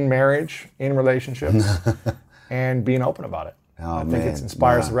in marriage, in relationships, and being open about it. I think it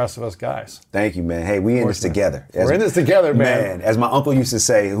inspires the rest of us guys. Thank you, man. Hey, we in this together. We're in this together, man. As my uncle used to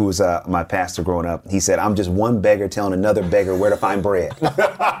say, who was my pastor growing up, he said, I'm just one beggar telling another beggar where to find bread.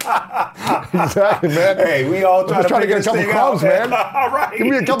 Exactly, man. Hey, we all trying to get a couple crumbs, man. All right. Give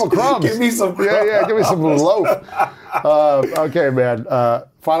me a couple crumbs. Give me some crumbs. Yeah, give me some loaf. Okay, man.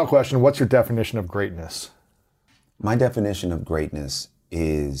 Final question. What's your definition of greatness? My definition of greatness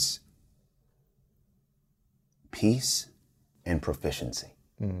is peace and proficiency.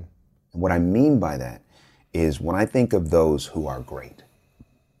 And what I mean by that is when I think of those who are great,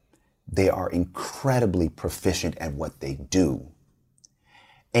 they are incredibly proficient at what they do.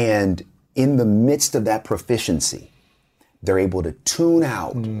 And in the midst of that proficiency, they're able to tune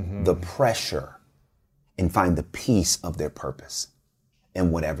out the pressure and find the peace of their purpose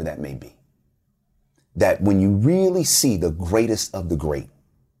and whatever that may be. That when you really see the greatest of the great,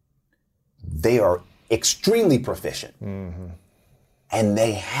 they are extremely proficient. And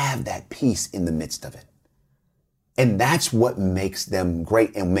they have that peace in the midst of it. And that's what makes them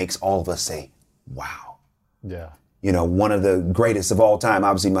great and makes all of us say, wow. Yeah. One of the greatest of all time,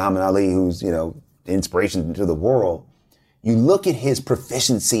 obviously Muhammad Ali, who's, inspiration to the world. You look at his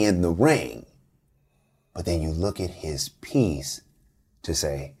proficiency in the ring, but then you look at his peace to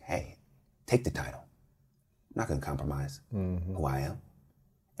say, hey, take the title. I'm not going to compromise who I am.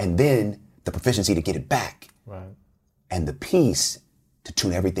 And then the proficiency to get it back. Right. And the peace to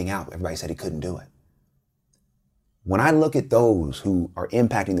tune everything out. Everybody said he couldn't do it. When I look at those who are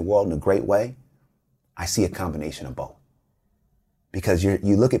impacting the world in a great way, I see a combination of both. Because you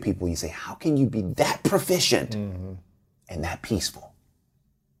look at people and you say, how can you be that proficient and that peaceful?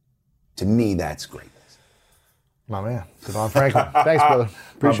 To me, that's greatness. My man, DeVon Franklin. Thanks, brother.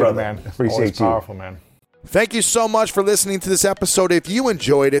 Appreciate it, man. Appreciate Always you. Powerful, man. Thank you so much for listening to this episode. If you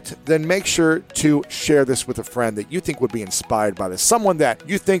enjoyed it, then make sure to share this with a friend that you think would be inspired by this. Someone that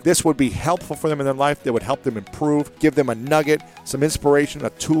you think this would be helpful for them in their life, that would help them improve, give them a nugget, some inspiration,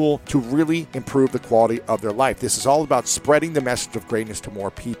 a tool to really improve the quality of their life. This is all about spreading the message of greatness to more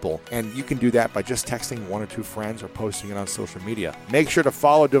people. And you can do that by just texting 1 or 2 friends or posting it on social media. Make sure to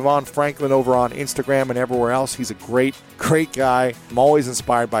follow DeVon Franklin over on Instagram and everywhere else. He's a great guy. I'm always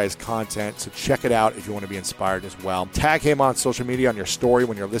inspired by his content, so check it out if you want to be inspired as well. Tag him on social media on your story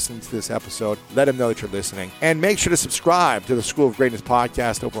when you're listening to this episode. Let him know that you're listening. And make sure to subscribe to the School of Greatness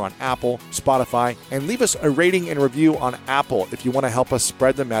podcast over on Apple, Spotify, and leave us a rating and review on Apple if you want to help us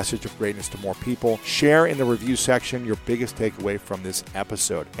spread the message of greatness to more people. Share in the review section your biggest takeaway from this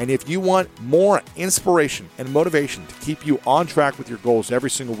episode. And if you want more inspiration and motivation to keep you on track with your goals every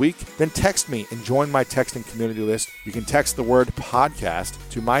single week, then text me and join my texting community list. You can text the word podcast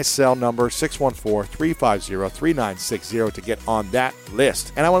to my cell number 614-350-3960 to get on that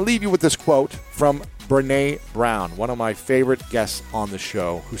list. And I want to leave you with this quote from Brene Brown, one of my favorite guests on the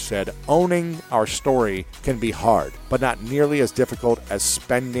show, who said, "Owning our story can be hard, but not nearly as difficult as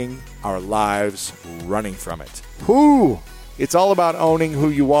spending our lives running from it." Whoo! It's all about owning who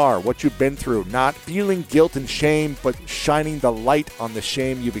you are, what you've been through, not feeling guilt and shame, but shining the light on the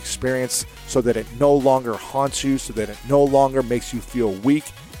shame you've experienced so that it no longer haunts you, so that it no longer makes you feel weak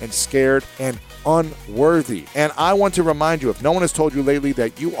and scared and unworthy. And I want to remind you, if no one has told you lately,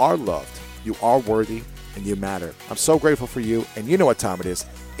 that you are loved, you are worthy, and you matter. I'm so grateful for you, and you know what time it is.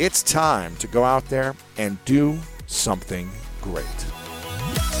 It's time to go out there and do something great.